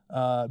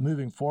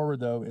moving forward,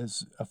 though,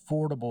 is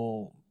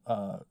affordable,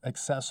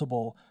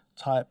 accessible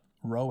type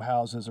row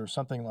houses or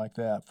something like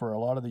that for a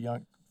lot of the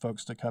young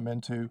folks to come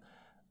into.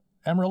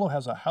 Amarillo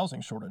has a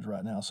housing shortage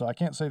right now, so I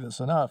can't say this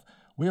enough.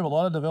 We have a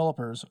lot of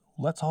developers.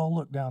 Let's all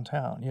look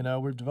downtown.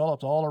 We've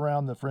developed all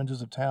around the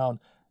fringes of town.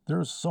 There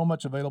is so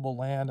much available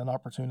land and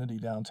opportunity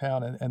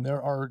downtown, and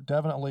there are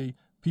definitely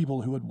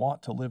people who would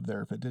want to live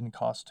there if it didn't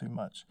cost too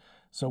much.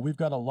 So we've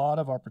got a lot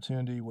of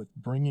opportunity with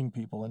bringing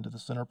people into the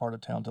center part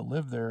of town to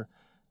live there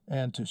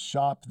and to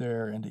shop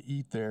there and to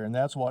eat there, and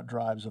that's what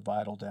drives a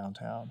vital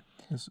downtown,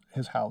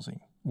 is housing.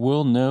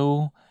 We'll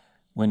know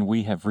when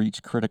we have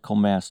reached critical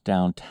mass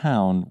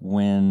downtown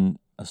when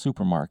a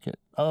supermarket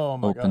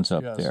opens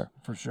up there.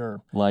 For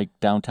sure. Like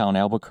downtown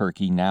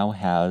Albuquerque now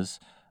has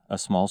a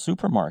small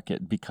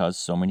supermarket because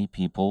so many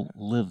people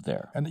live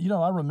there. And,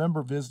 I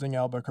remember visiting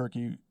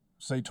Albuquerque,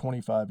 say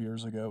 25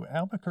 years ago.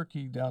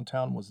 Albuquerque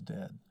downtown was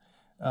dead.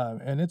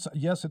 And it's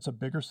a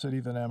bigger city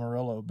than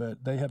Amarillo,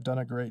 but they have done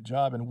a great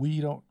job, and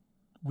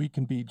we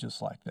can be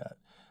just like that.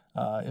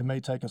 It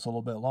may take us a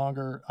little bit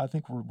longer. I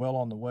think we're well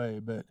on the way,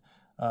 but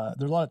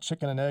there's a lot of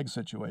chicken and egg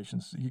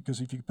situations,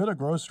 because if you put a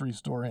grocery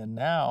store in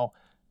now,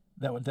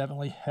 that would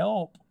definitely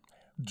help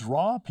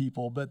draw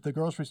people, but the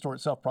grocery store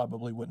itself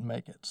probably wouldn't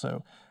make it.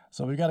 So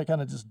we got to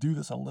kind of just do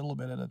this a little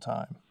bit at a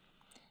time.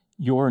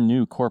 Your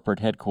new corporate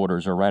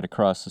headquarters are right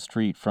across the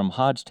street from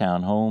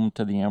Hodgetown, home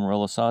to the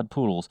Amarillo Sod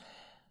Poodles.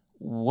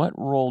 What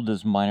role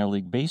does minor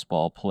league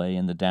baseball play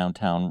in the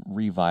downtown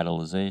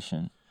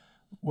revitalization?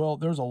 Well,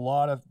 there's a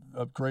lot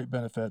of great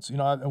benefits. And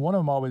one of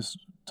them I always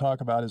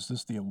talk about is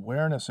just the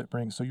awareness it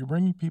brings. So you're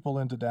bringing people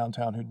into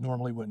downtown who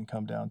normally wouldn't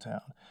come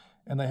downtown,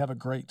 and they have a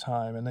great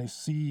time, and they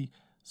see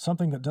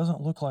something that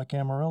doesn't look like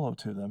Amarillo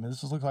to them.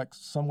 This looks like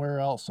somewhere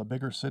else, a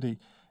bigger city,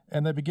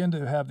 and they begin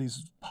to have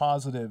these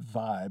positive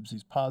vibes,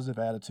 these positive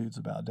attitudes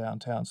about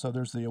downtown. So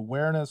there's the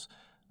awareness,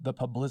 the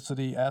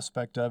publicity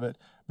aspect of it,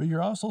 but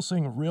you're also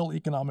seeing real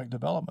economic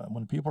development.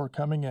 When people are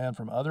coming in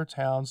from other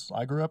towns,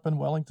 I grew up in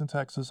Wellington,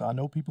 Texas. I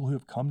know people who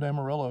have come to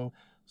Amarillo,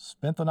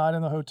 spent the night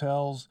in the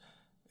hotels,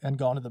 and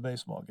gone to the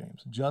baseball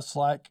games, just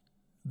like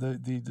the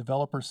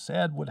developer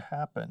said would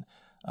happen.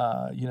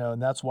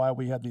 And that's why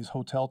we had these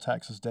hotel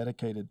taxes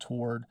dedicated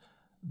toward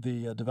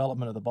the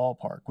development of the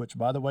ballpark, which,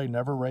 by the way,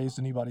 never raised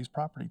anybody's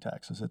property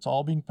taxes. It's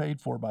all being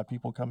paid for by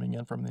people coming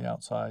in from the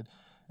outside,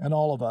 and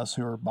all of us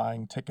who are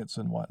buying tickets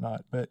and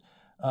whatnot. But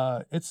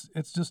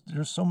it's just,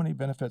 there's so many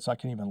benefits, I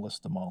can't even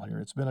list them all here.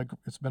 It's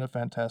been a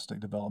fantastic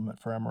development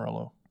for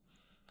Amarillo.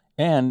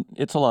 And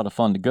it's a lot of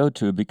fun to go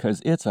to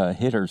because it's a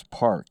hitter's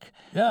park.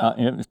 Yeah.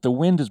 If the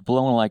wind is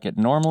blowing like it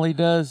normally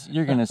does,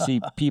 you're going to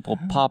see people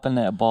popping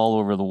that ball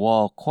over the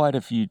wall quite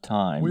a few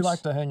times. We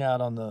like to hang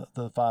out on the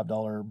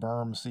 $5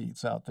 berm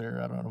seats out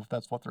there. I don't know if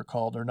that's what they're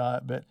called or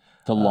not, but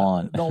the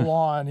lawn. The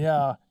lawn,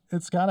 yeah.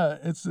 It's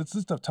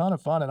just a ton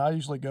of fun, and I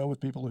usually go with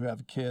people who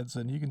have kids,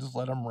 and you can just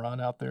let them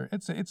run out there.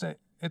 It's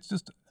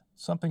just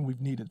something we've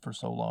needed for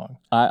so long.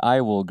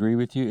 I will agree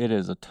with you. It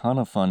is a ton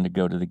of fun to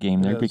go to the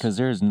game there because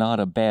there's not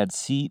a bad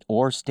seat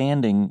or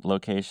standing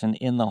location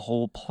in the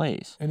whole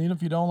place. And even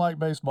if you don't like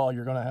baseball,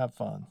 you're going to have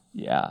fun.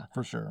 Yeah.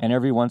 For sure. And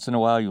every once in a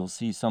while, you'll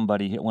see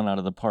somebody hit one out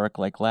of the park,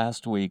 like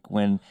last week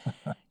when,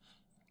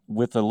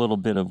 with a little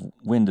bit of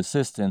wind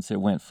assistance,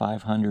 it went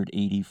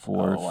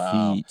 584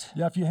 feet.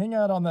 Yeah, if you hang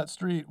out on that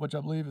street, which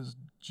I believe is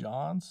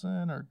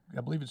Johnson, or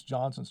I believe it's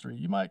Johnson Street,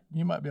 you might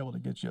be able to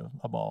get you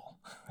a ball.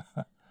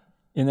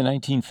 In the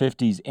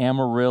 1950s,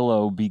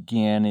 Amarillo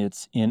began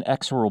its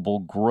inexorable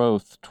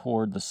growth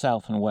toward the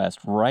south and west,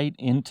 right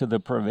into the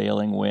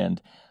prevailing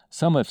wind.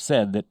 Some have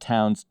said that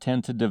towns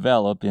tend to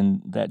develop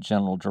in that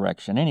general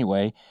direction.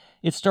 Anyway,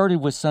 it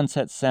started with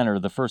Sunset Center,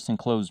 the first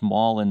enclosed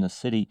mall in the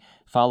city,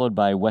 followed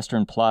by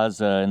Western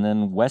Plaza and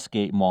then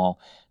Westgate Mall.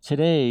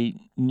 Today,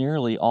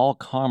 nearly all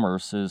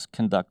commerce is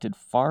conducted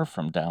far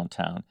from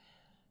downtown.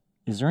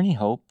 Is there any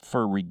hope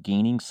for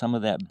regaining some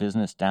of that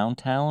business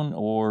downtown,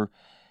 or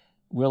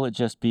will it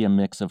just be a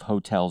mix of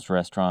hotels,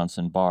 restaurants,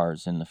 and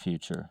bars in the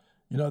future?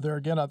 There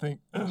again, I think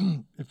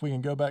if we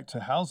can go back to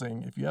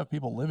housing, if you have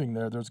people living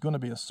there, there's going to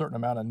be a certain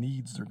amount of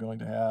needs they're going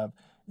to have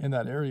in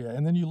that area.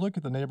 And then you look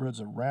at the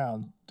neighborhoods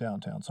around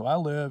downtown. So I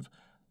live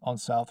on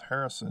South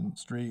Harrison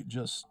Street,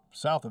 just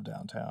south of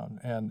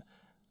downtown. And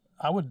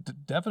I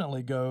would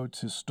definitely go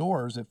to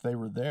stores if they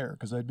were there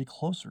because they'd be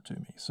closer to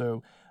me.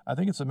 So I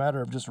think it's a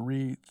matter of just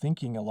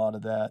rethinking a lot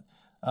of that.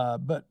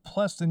 But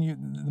plus, then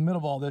in the middle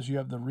of all this, you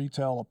have the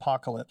retail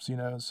apocalypse,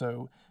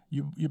 so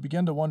you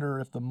begin to wonder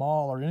if the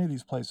mall or any of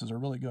these places are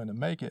really going to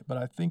make it. But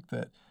I think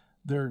that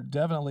they're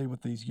definitely,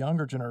 with these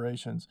younger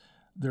generations,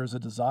 there's a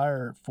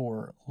desire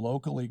for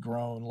locally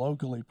grown,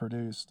 locally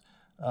produced,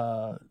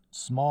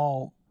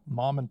 small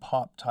mom and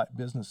pop type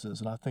businesses.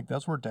 And I think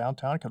that's where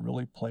downtown could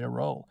really play a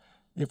role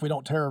if we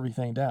don't tear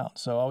everything down.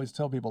 So I always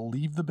tell people,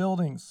 leave the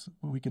buildings.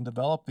 We can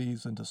develop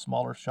these into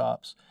smaller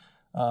shops.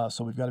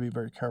 So we've got to be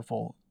very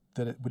careful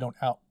that we don't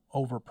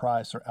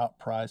overprice or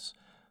outprice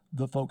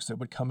the folks that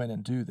would come in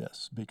and do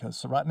this.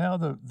 Because right now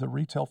the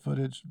retail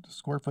footage, the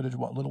square footage,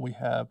 what little we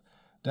have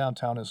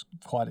downtown is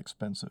quite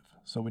expensive.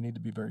 So we need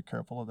to be very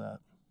careful of that.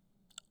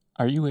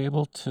 Are you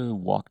able to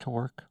walk to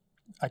work?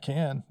 I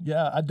can.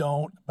 Yeah, I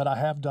don't, but I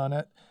have done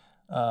it.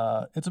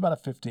 It's about a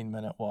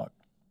 15-minute walk.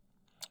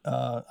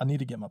 I need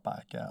to get my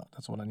bike out.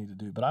 That's what I need to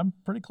do. But I'm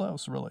pretty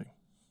close, really.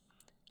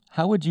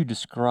 How would you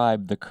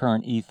describe the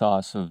current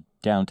ethos of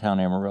downtown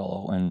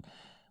Amarillo, and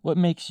what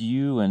makes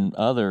you and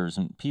others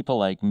and people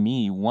like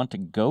me want to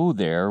go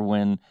there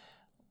when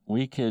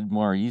we could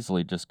more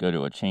easily just go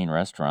to a chain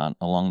restaurant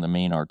along the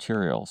main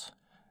arterials?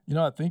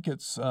 I think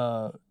it's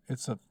a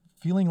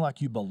feeling like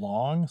you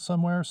belong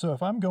somewhere. So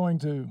if I'm going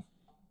to,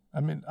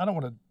 I don't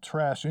want to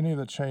trash any of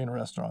the chain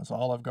restaurants,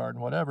 Olive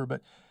Garden, whatever,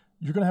 but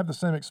you're going to have the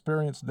same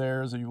experience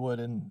there as you would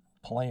in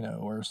Plano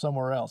or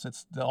somewhere else.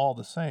 It's all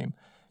the same.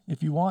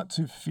 If you want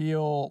to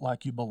feel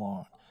like you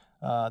belong,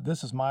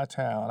 this is my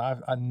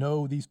town. I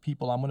know these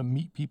people. I'm going to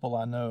meet people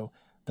I know.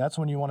 That's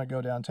when you want to go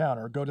downtown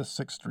or go to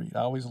 6th Street. I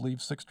always leave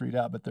 6th Street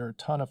out, but there are a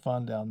ton of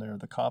fun down there,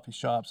 the coffee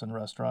shops and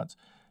restaurants.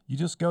 You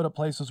just go to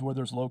places where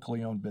there's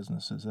locally owned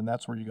businesses, and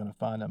that's where you're going to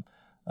find them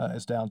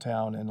as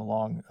downtown and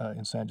along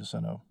in San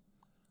Jacinto.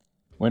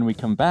 When we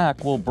come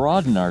back, we'll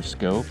broaden our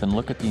scope and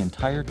look at the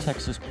entire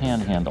Texas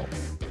Panhandle.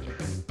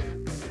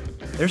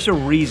 There's a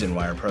reason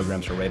why our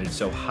programs are rated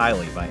so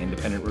highly by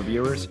independent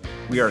reviewers.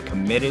 We are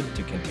committed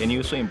to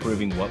continuously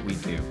improving what we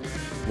do.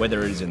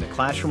 Whether it is in the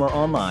classroom or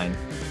online,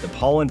 the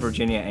Paul and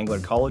Virginia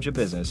Angler College of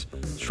Business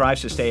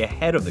strives to stay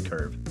ahead of the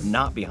curve,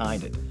 not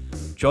behind it.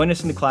 Join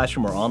us in the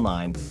classroom or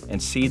online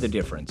and see the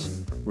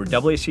difference. We're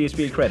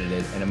WCSB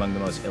accredited and among the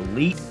most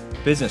elite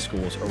business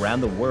schools around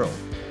the world.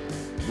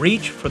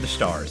 Reach for the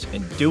stars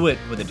and do it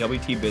with a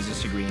WT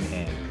Business degree in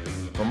hand.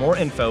 For more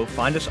info,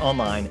 find us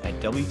online at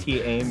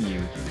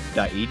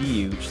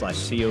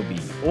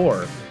wtamu.edu/COB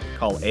or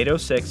call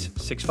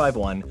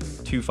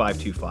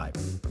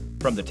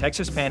 806-651-2525. From the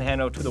Texas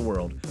Panhandle to the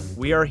world,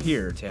 we are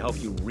here to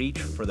help you reach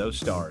for those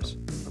stars.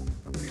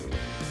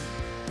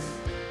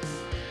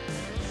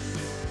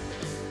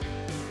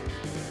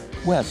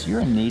 Wes,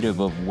 you're a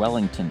native of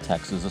Wellington,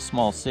 Texas, a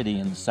small city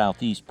in the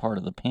southeast part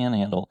of the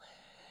Panhandle.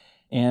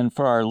 And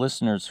for our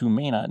listeners who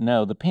may not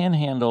know, the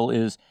Panhandle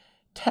is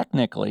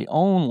technically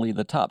only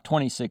the top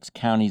 26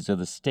 counties of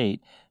the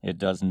state. It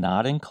does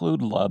not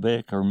include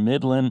Lubbock or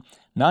Midland,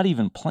 not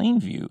even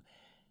Plainview.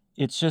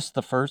 It's just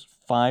the first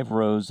 5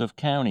 rows of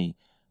county,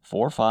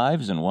 4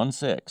 5s and 1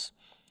 6.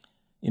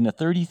 In the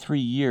 33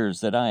 years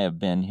that I have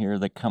been here,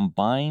 the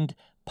combined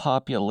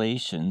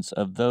populations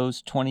of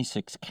those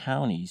 26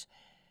 counties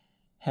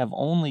have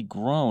only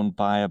grown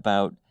by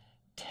about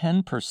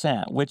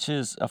 10%, which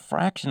is a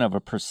fraction of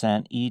a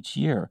percent each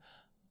year.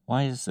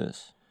 Why is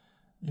this?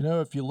 You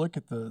know, if you look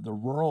at the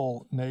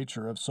rural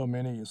nature of so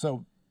many,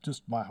 so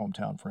just my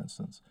hometown, for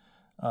instance,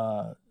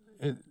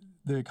 the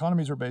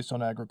economies are based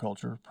on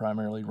agriculture,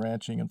 primarily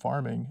ranching and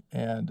farming,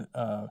 and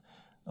a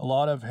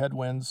lot of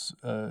headwinds.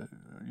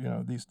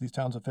 These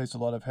towns have faced a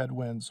lot of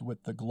headwinds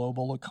with the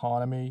global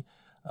economy,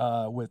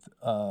 with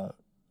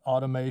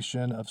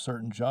automation of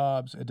certain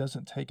jobs. It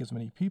doesn't take as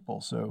many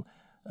people, so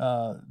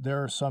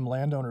there are some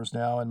landowners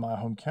now in my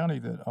home county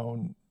that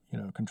own,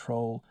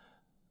 control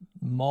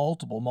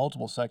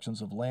multiple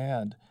sections of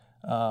land,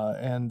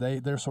 and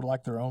they're sort of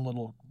like their own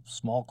little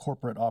small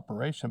corporate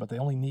operation, but they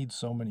only need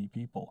so many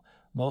people.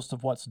 Most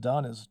of what's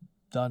done is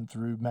done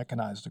through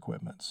mechanized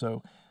equipment,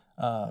 so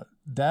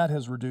that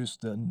has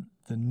reduced the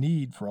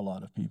need for a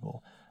lot of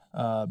people.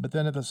 But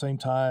then at the same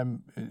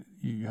time,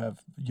 you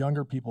have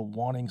younger people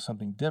wanting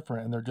something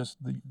different,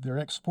 and they're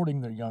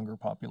exporting their younger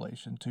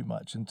population too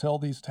much. Until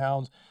these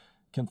towns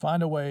can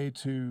find a way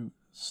to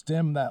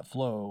stem that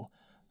flow,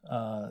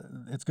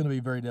 it's going to be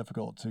very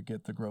difficult to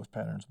get the growth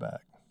patterns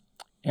back.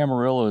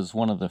 Amarillo is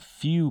one of the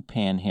few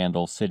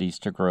panhandle cities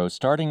to grow,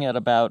 starting at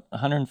about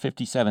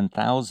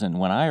 157,000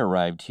 when I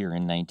arrived here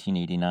in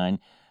 1989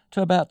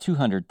 to about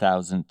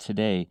 200,000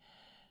 today.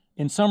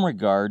 In some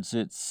regards,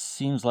 it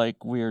seems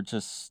like we're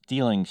just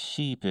stealing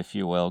sheep, if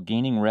you will,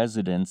 gaining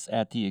residents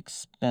at the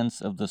expense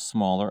of the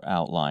smaller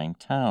outlying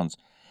towns.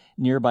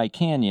 Nearby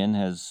Canyon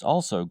has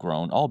also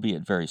grown,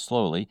 albeit very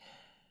slowly,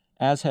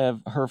 as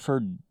have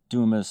Hereford,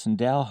 Dumas, and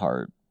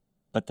Dalhart,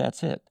 but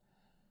that's it.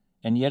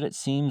 And yet it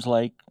seems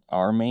like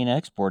our main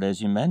export,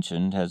 as you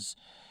mentioned, has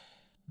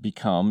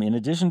become, in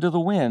addition to the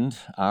wind,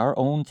 our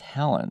own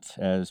talent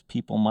as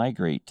people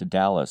migrate to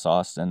Dallas,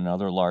 Austin, and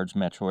other large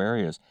metro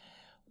areas.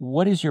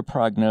 What is your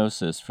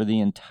prognosis for the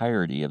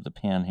entirety of the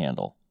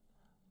Panhandle?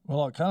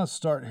 Well, I'll kind of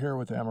start here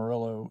with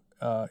Amarillo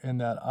in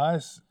that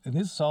and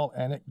this is all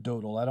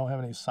anecdotal. I don't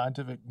have any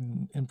scientific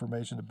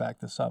information to back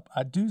this up.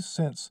 I do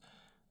sense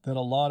that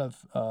a lot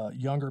of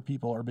younger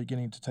people are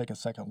beginning to take a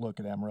second look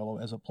at Amarillo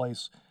as a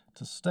place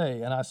to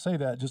stay. And I say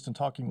that just in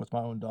talking with my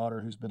own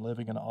daughter who's been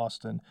living in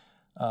Austin.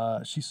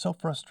 She's so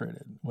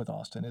frustrated with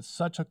Austin. It's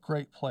such a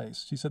great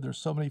place. She said there's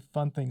so many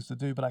fun things to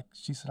do, but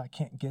she said I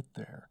can't get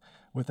there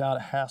without a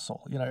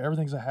hassle.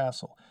 Everything's a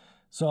hassle.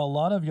 So a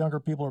lot of younger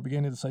people are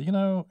beginning to say,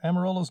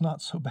 Amarillo's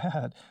not so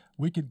bad.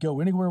 We could go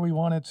anywhere we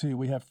wanted to.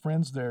 We have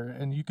friends there,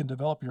 and you can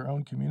develop your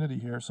own community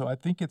here. So I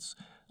think it's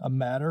a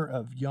matter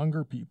of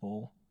younger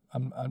people.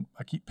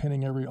 I keep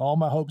pinning all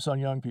my hopes on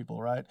young people,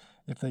 right?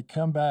 If they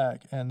come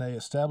back and they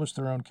establish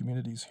their own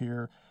communities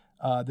here,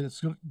 that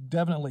it's going to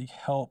definitely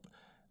help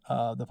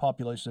the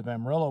population of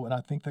Amarillo, and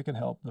I think they can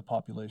help the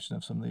population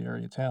of some of the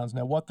area towns.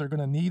 Now, what they're going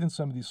to need in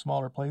some of these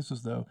smaller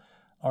places, though,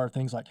 are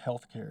things like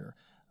health care,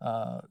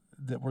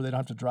 where they don't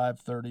have to drive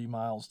 30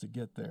 miles to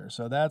get there.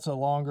 So that's a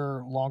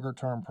longer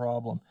term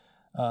problem.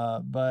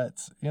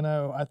 But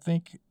I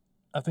think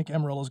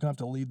Amarillo is going to have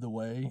to lead the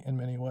way in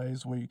many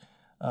ways.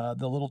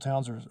 The little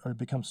towns are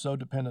become so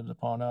dependent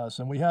upon us,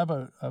 and we have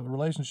a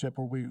relationship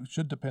where we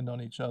should depend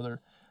on each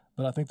other.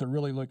 But I think they're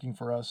really looking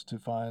for us to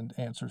find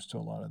answers to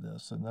a lot of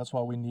this, and that's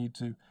why we need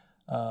to,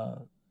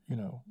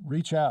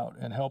 reach out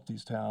and help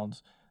these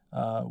towns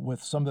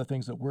with some of the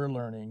things that we're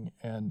learning,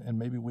 and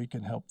maybe we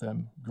can help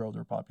them grow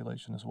their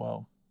population as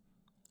well.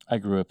 I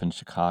grew up in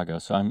Chicago,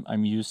 so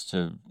I'm used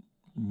to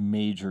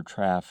major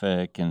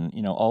traffic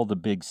and all the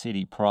big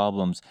city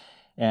problems,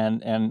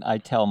 and I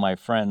tell my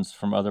friends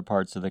from other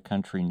parts of the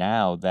country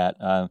now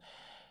that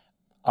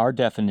our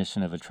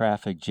definition of a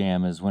traffic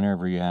jam is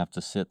whenever you have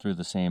to sit through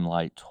the same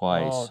light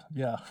twice. Oh,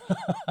 yeah.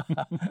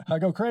 I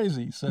go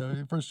crazy,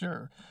 so for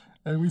sure.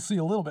 And we see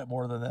a little bit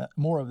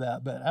more of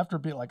that. But after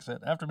being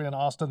in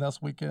Austin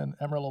this weekend,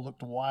 Amarillo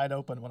looked wide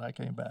open when I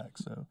came back.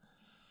 So,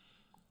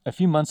 a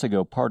few months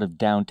ago, part of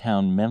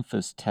downtown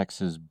Memphis,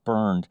 Texas,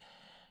 burned.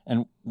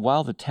 And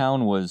while the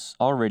town was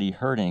already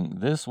hurting,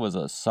 this was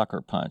a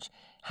sucker punch.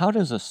 How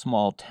does a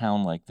small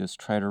town like this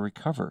try to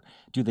recover?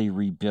 Do they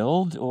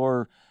rebuild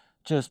or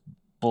just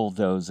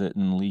bulldoze it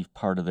and leave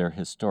part of their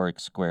historic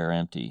square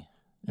empty?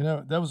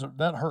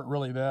 That hurt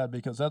really bad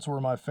because that's where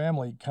my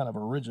family kind of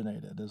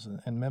originated, is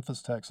in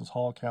Memphis, Texas,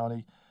 Hall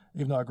County,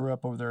 even though I grew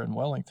up over there in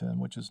Wellington,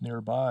 which is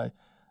nearby.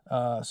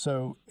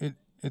 So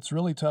it's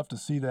really tough to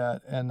see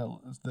that and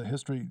the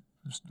history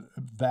just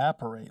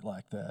evaporate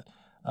like that.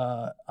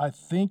 I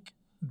think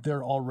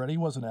there already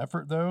was an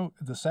effort, though.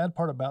 The sad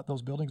part about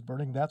those buildings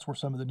burning, that's where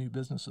some of the new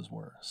businesses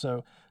were.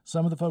 So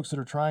some of the folks that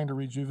are trying to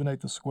rejuvenate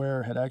the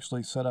square had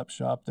actually set up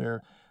shop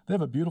there. They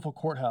have a beautiful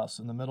courthouse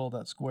in the middle of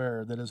that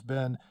square that has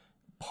been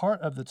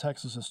part of the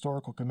Texas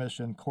Historical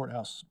Commission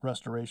courthouse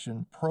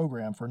restoration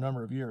program for a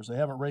number of years. They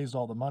haven't raised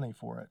all the money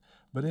for it,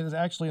 but it is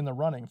actually in the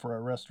running for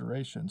a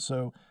restoration.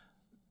 So,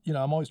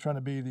 I'm always trying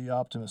to be the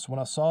optimist. When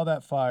I saw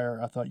that fire,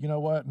 I thought, you know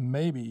what,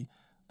 maybe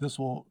this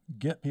will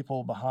get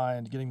people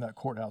behind getting that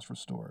courthouse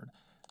restored.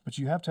 But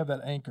you have to have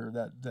that anchor,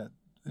 that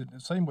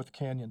same with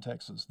Canyon,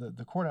 Texas.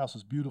 The courthouse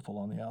is beautiful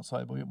on the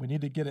outside, but we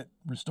need to get it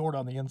restored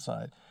on the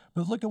inside.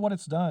 But look at what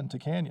it's done to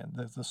Canyon.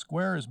 The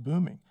square is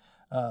booming.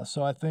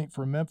 So I think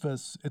for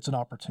Memphis, it's an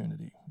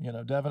opportunity.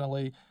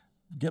 Definitely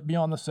get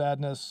beyond the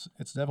sadness.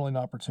 It's definitely an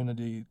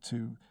opportunity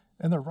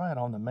and they're right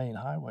on the main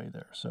highway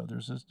there. So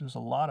there's a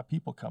lot of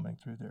people coming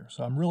through there.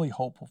 So I'm really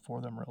hopeful for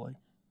them, really.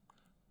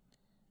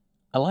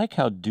 I like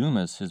how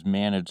Dumas has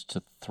managed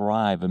to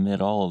thrive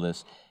amid all of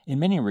this. In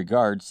many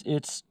regards,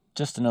 it's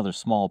just another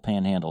small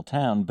panhandle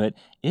town, but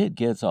it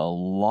gets a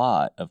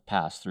lot of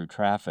pass-through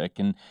traffic,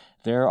 and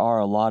there are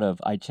a lot of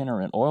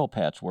itinerant oil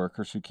patch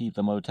workers who keep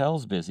the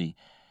motels busy.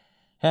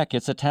 Heck,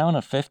 it's a town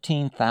of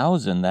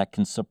 15,000 that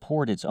can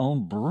support its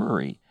own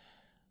brewery.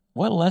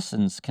 What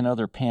lessons can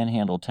other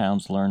panhandle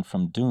towns learn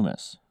from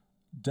Dumas?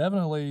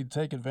 Definitely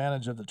take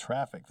advantage of the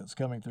traffic that's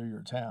coming through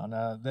your town.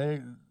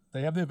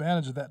 They have the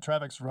advantage of that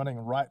traffic's running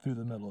right through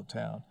the middle of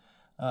town.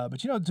 But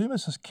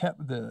Dumas has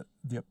kept the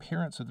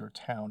appearance of their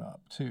town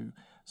up too.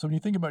 So when you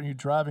think about it, you're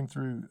driving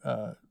through,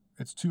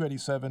 it's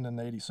 287 and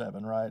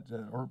 87, right?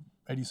 Or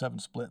 87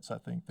 splits, I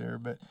think there.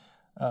 But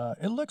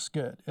it looks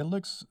good. It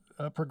looks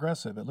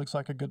progressive. It looks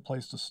like a good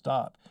place to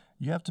stop.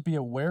 You have to be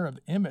aware of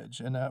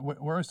image. And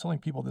we're always telling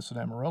people this in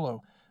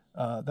Amarillo.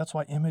 That's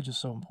why image is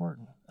so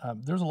important.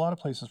 There's a lot of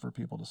places for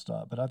people to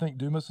stop, but I think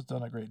Dumas has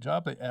done a great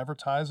job. They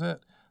advertise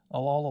it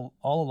all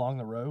along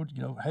the road.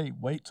 Hey,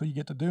 wait till you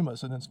get to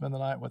Dumas and then spend the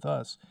night with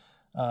us.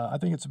 I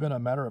think it's been a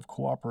matter of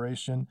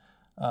cooperation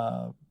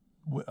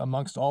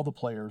amongst all the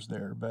players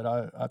there, but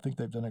I think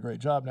they've done a great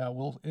job.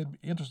 Now,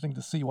 it'd be interesting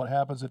to see what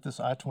happens if this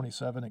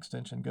I-27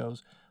 extension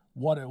goes,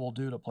 what it will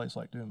do to a place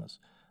like Dumas.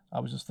 I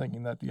was just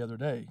thinking that the other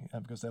day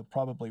because they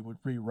probably would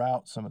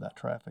reroute some of that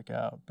traffic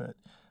out,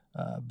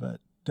 but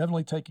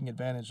definitely taking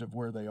advantage of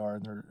where they are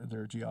in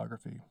their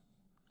geography.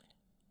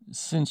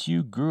 Since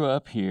you grew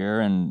up here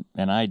and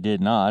I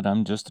did not,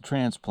 I'm just a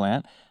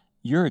transplant,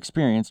 your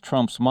experience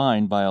trumps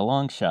mine by a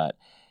long shot.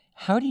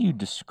 How do you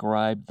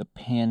describe the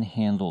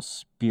panhandle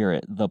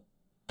spirit, the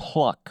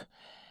pluck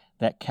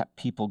that kept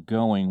people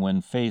going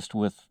when faced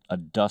with a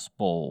dust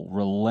bowl,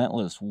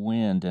 relentless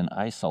wind, and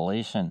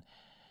isolation?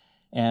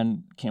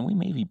 And can we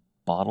maybe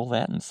bottle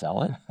that and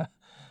sell it?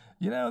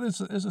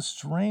 There's a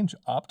strange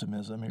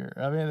optimism here.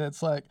 I mean,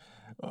 it's like,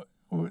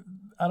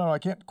 I don't know, I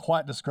can't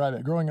quite describe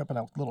it. Growing up in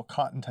a little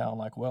cotton town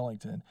like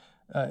Wellington,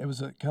 it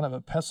was a kind of a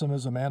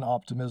pessimism and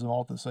optimism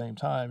all at the same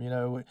time.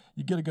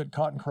 You get a good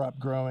cotton crop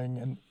growing,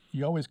 and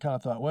you always kind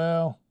of thought,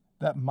 well,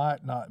 that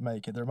might not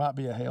make it. There might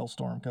be a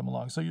hailstorm come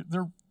along. So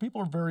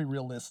people are very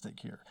realistic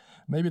here.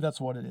 Maybe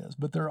that's what it is.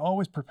 But they're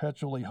always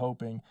perpetually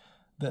hoping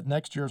that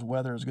next year's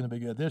weather is going to be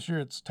good. This year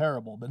it's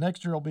terrible, but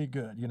next year will be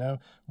good.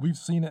 We've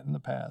seen it in the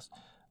past.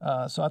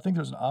 So I think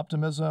there's an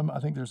optimism. I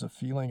think there's a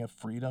feeling of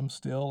freedom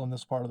still in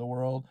this part of the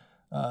world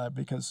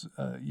because,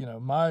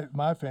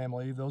 my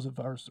family, those of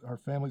our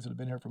families that have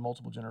been here for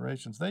multiple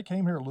generations, they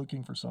came here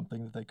looking for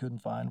something that they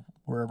couldn't find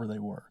wherever they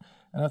were.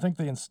 And I think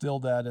they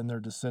instilled that in their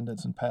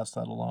descendants and passed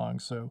that along.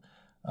 So,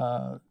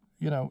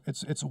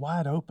 it's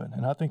wide open.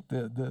 And I think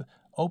the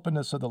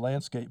openness of the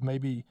landscape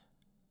maybe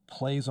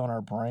plays on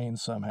our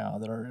brains somehow,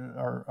 that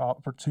our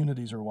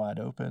opportunities are wide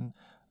open.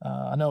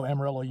 I know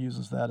Amarillo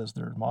uses that as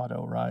their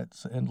motto, right?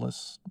 It's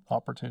endless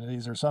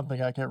opportunities or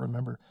something, I can't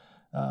remember.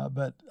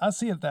 But I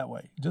see it that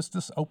way, just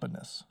this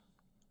openness.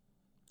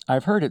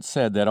 I've heard it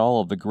said that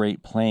all of the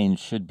Great Plains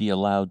should be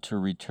allowed to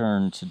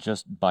return to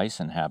just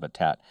bison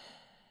habitat.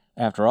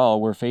 After all,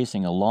 we're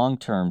facing a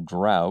long-term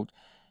drought.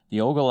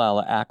 The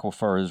Ogallala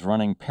Aquifer is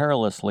running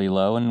perilously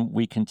low, and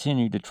we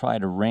continue to try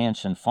to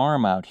ranch and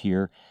farm out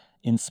here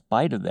in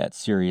spite of that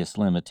serious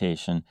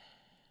limitation.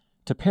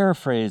 To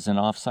paraphrase an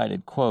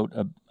off-cited quote,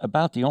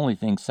 about the only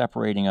thing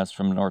separating us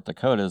from North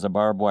Dakota is a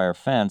barbed wire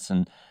fence,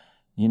 and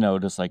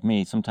just like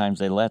me, sometimes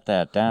they let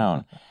that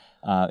down.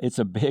 It's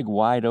a big,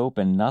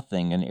 wide-open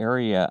nothing, an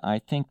area I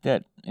think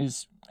that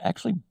is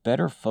actually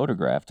better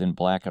photographed in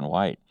black and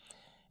white.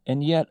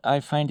 And yet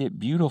I find it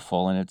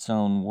beautiful in its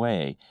own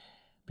way,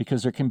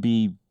 because there can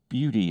be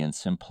beauty in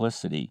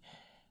simplicity.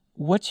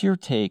 What's your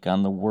take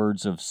on the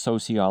words of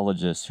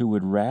sociologists who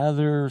would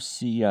rather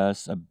see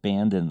us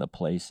abandon the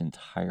place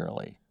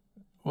entirely?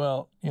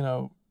 Well,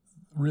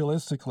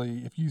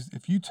 realistically,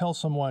 if you tell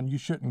someone you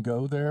shouldn't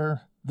go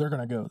there, they're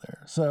going to go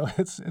there. So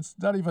it's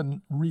not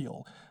even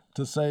real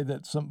to say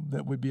that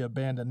that would be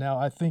abandoned. Now,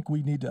 I think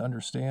we need to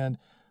understand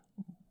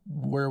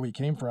where we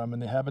came from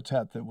and the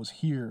habitat that was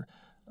here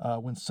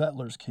when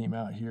settlers came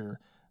out here,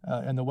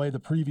 and the way the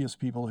previous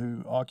people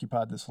who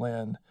occupied this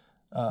land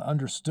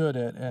understood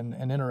it and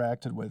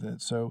interacted with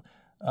it. So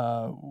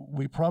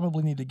we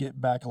probably need to get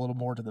back a little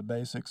more to the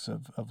basics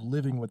of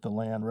living with the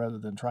land rather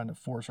than trying to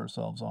force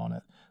ourselves on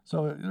it.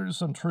 So there's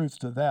some truth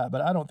to that,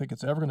 but I don't think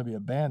it's ever going to be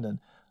abandoned.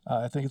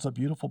 I think it's a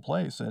beautiful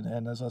place.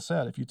 And as I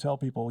said, if you tell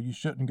people you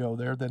shouldn't go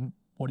there, then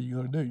what are you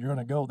going to do? You're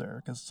going to go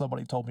there because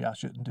somebody told me I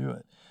shouldn't do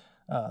it.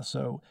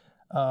 So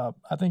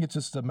I think it's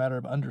just a matter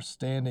of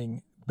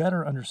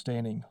better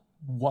understanding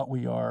what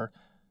we are.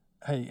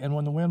 Hey, and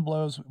when the wind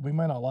blows, we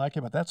may not like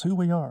it, but that's who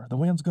we are. The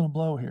wind's going to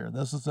blow here.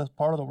 This is the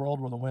part of the world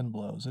where the wind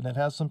blows, and it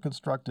has some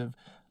constructive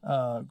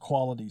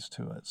qualities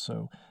to it.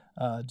 So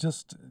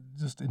just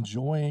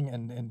enjoying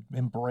and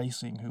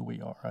embracing who we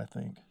are, I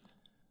think.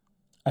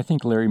 I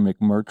think Larry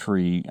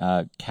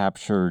McMurtry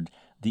captured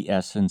the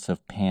essence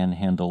of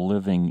panhandle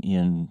living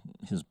in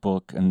his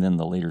book and then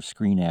the later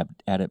screen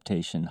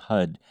adaptation,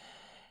 HUD.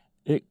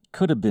 It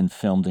could have been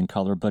filmed in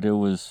color, but it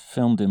was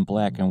filmed in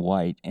black and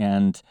white,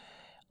 and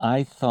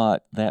I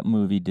thought that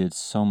movie did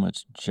so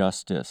much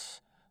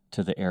justice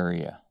to the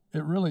area.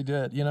 It really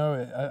did. You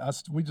know,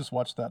 we just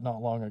watched that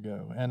not long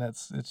ago, and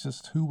it's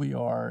just who we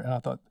are. And I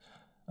thought,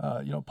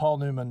 Paul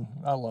Newman,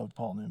 I loved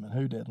Paul Newman.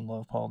 Who didn't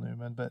love Paul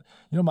Newman? But,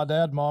 my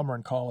dad and mom were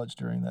in college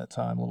during that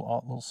time,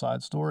 little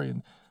side story.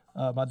 And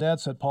my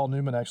dad said Paul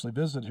Newman actually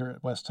visited here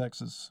at West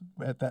Texas,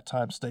 at that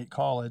time, State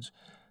College,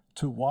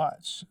 to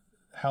watch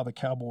how the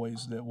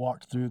cowboys that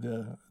walked through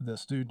the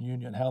student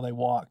union, how they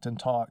walked and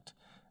talked.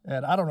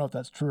 And I don't know if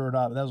that's true or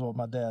not, but that's what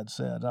my dad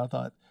said. And I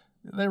thought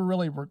they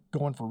really were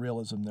going for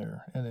realism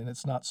there. And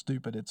it's not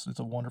stupid. It's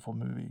a wonderful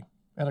movie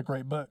and a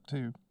great book,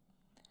 too.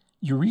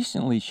 You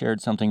recently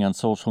shared something on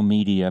social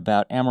media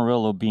about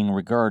Amarillo being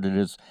regarded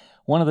as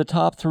one of the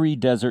top 3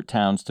 desert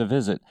towns to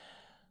visit.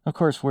 Of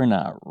course, we're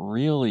not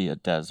really a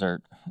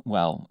desert.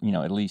 Well,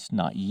 at least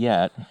not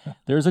yet.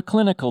 There's a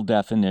clinical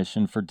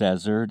definition for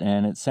desert,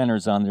 and it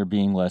centers on there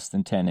being less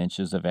than 10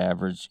 inches of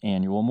average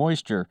annual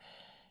moisture.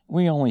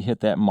 We only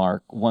hit that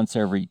mark once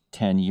every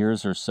 10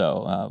 years or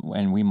so,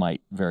 and we might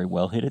very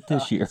well hit it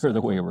this year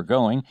the way we're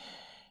going.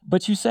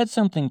 But you said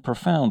something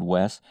profound,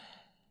 Wes,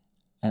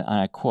 and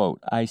I quote,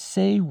 "I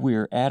say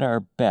we're at our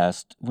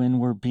best when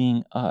we're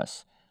being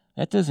us.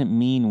 That doesn't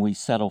mean we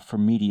settle for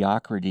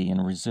mediocrity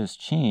and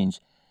resist change.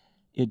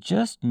 It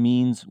just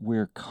means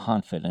we're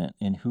confident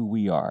in who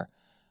we are."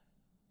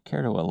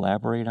 Care to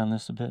elaborate on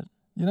this a bit?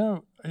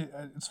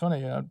 It's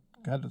funny. I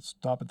had to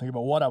stop and think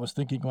about what I was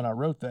thinking when I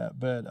wrote that,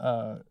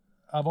 but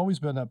I've always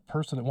been a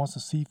person that wants to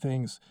see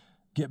things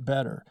get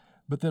better.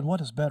 But then what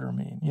does better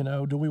mean?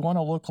 Do we want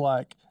to look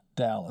like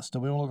Dallas? Do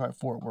we want to look like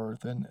Fort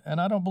Worth? And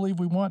I don't believe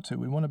we want to.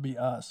 We want to be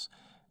us.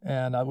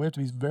 And we have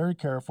to be very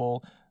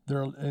careful.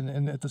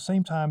 And at the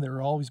same time, there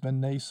have always been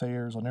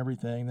naysayers on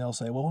everything. They'll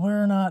say, well,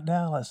 we're not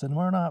Dallas and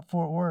we're not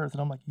Fort Worth. And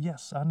I'm like,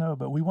 yes, I know,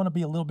 but we want to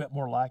be a little bit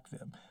more like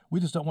them.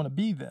 We just don't want to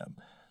be them.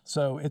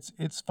 So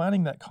it's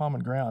finding that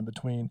common ground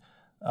between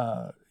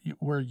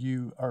where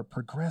you are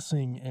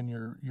progressing and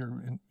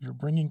you're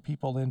bringing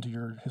people into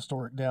your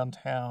historic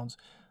downtowns,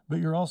 but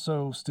you're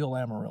also still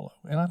Amarillo.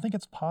 And I think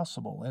it's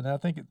possible. And I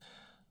think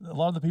a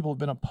lot of the people who have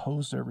been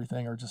opposed to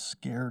everything are just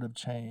scared of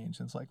change.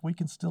 And it's like, we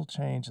can still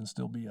change and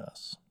still be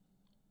us.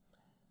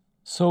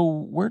 So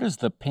where does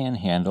the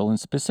Panhandle, and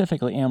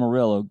specifically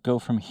Amarillo, go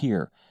from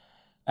here?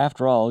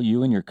 After all,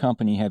 you and your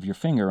company have your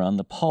finger on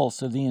the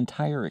pulse of the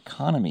entire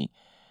economy.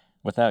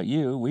 Without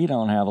you, we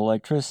don't have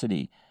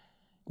electricity.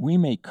 We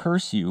may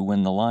curse you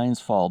when the lines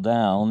fall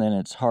down and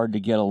it's hard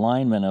to get a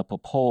lineman up a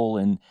pole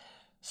in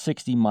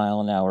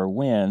 60-mile-an-hour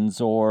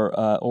winds, or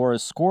a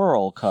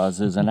squirrel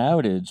causes an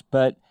outage,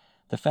 but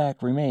the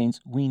fact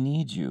remains we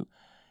need you.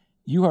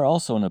 You are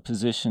also in a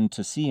position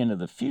to see into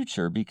the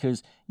future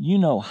because you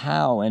know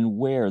how and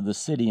where the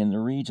city and the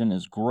region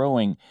is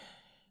growing,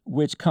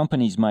 which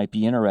companies might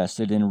be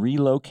interested in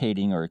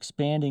relocating or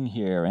expanding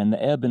here, and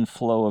the ebb and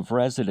flow of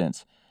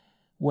residents.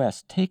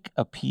 Wes, take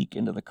a peek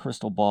into the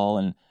crystal ball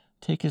and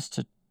take us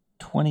to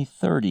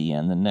 2030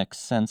 and the next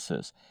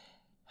census.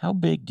 How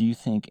big do you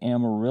think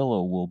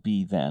Amarillo will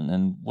be then,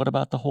 and what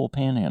about the whole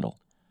Panhandle?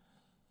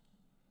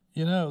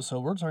 So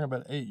we're talking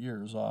about 8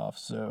 years off,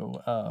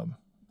 so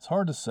it's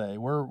hard to say.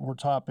 We're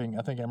topping,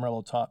 I think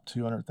Amarillo topped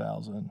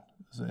 200,000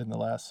 in the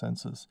last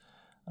census.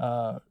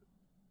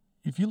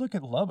 If you look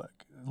at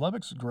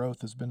Lubbock's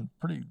growth has been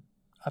pretty,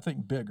 I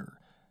think, bigger.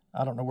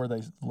 I don't know where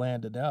they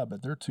landed now,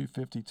 but they're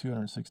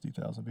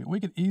 260,000 people. We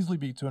could easily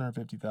be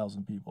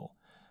 250,000 people.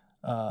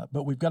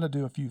 But we've got to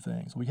do a few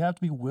things. We have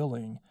to be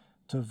willing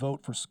to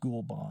vote for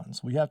school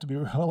bonds. We have to be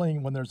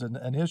willing, when there's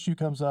an issue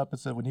comes up and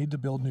said we need to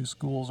build new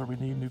schools or we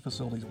need new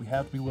facilities, we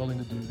have to be willing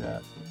to do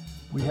that.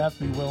 We have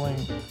to be willing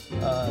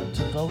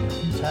to vote a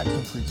few tax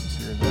increases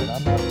here and there.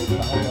 I'm not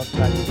about love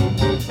taxes more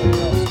than anybody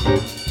else.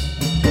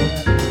 We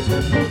can't continue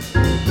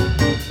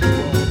to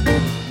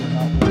we're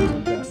not willing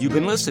to invest You've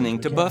been listening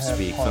to Buff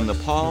Speak from the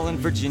Paul and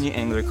Virginia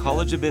Engler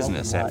College of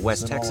Business at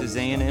West Texas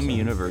A&M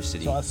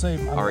University.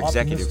 Our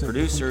executive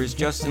producer is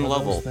Justin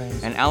Lovell,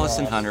 and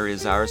Allison Hunter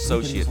is our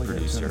associate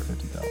producer.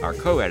 Our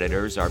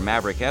co-editors are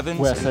Maverick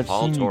Evans and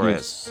Paul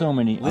Torres.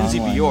 Lindsay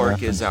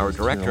Bjork is our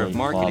director of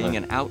marketing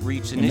and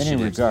outreach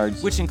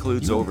initiatives, which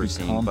includes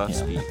overseeing Buff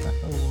Speak.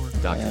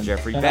 Dr.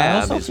 Jeffrey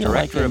Babb is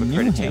director of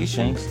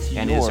accreditation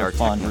and is our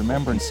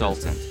technical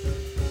consultant.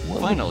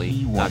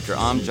 Finally, Dr.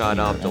 Amjad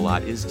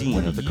Abdalat is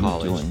dean of the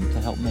college.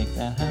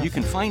 You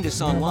can find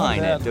us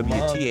online at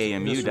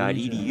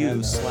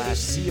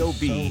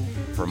wtamu.edu/COB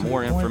for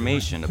more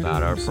information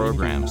about our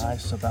programs.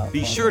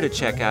 Be sure to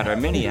check out our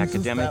many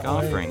academic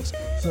offerings.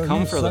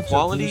 Come for the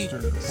quality,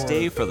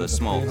 stay for the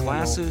small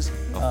classes,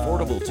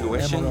 affordable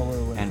tuition,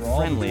 and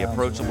friendly,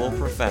 approachable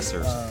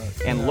professors.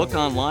 And look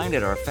online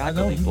at our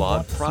faculty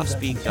blog,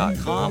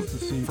 profspeak.com,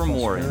 for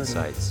more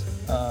insights.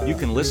 You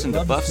can listen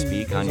to Buff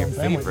Speak on your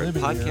favorite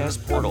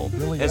podcast portal,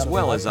 as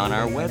well as on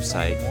our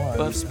website,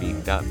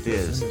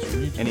 buffspeak.biz.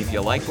 And if you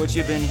like what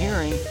you've been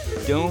hearing,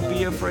 don't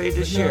be afraid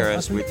to share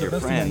us with your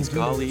friends,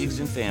 colleagues,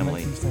 and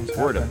family.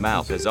 Word of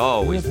mouth has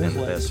always been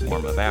the best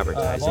form of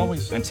advertising.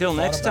 Until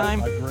next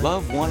time,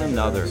 love one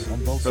another.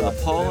 For the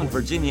Paul and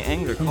Virginia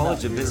Engler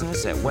College of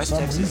Business at West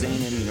Texas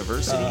A&M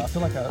University,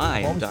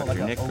 I am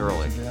Dr. Nick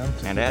Gerlich.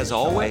 And as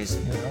always,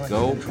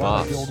 go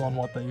Buffs.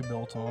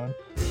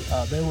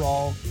 They were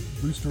all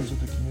boosters of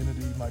the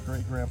community. My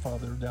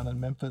great-grandfather down in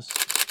Memphis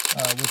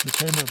was the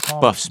Chamber of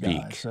Commerce Buff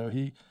Speak. guy. So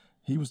he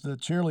was the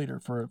cheerleader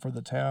for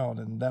the town,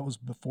 and that was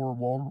before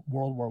World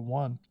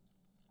War I.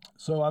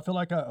 So I feel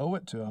like I owe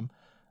it to him.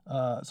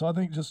 So I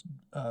think just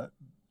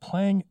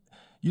playing,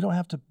 you don't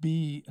have to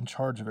be in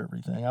charge of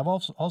everything. I've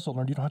also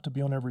learned you don't have to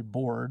be on every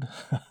board.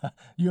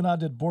 You and I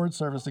did board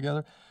service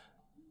together.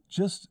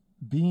 Just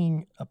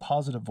being a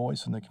positive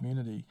voice in the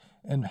community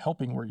and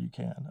helping where you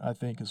can, I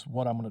think, is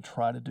what I'm going to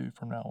try to do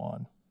from now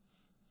on.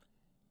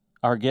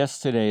 Our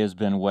guest today has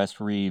been Wes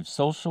Reeves,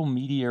 social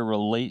media.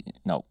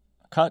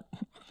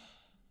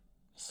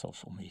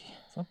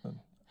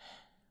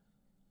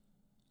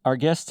 Our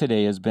guest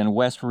today has been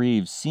Wes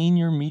Reeves,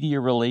 Senior Media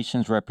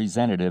Relations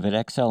Representative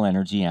at XL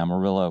Energy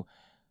Amarillo.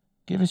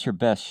 Give us your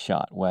best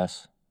shot,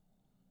 Wes.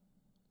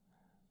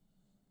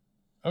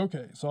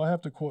 Okay, so I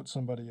have to quote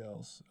somebody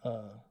else.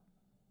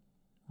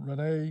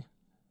 Rene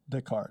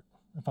Descartes,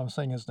 if I'm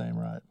saying his name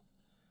right.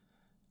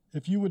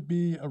 If you would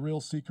be a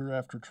real seeker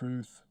after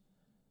truth,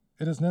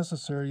 it is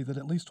necessary that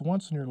at least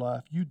once in your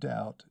life you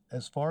doubt,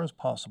 as far as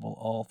possible,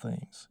 all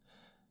things.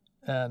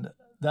 And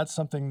that's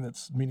something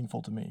that's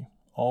meaningful to me.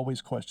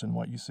 Always question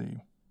what you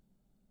see.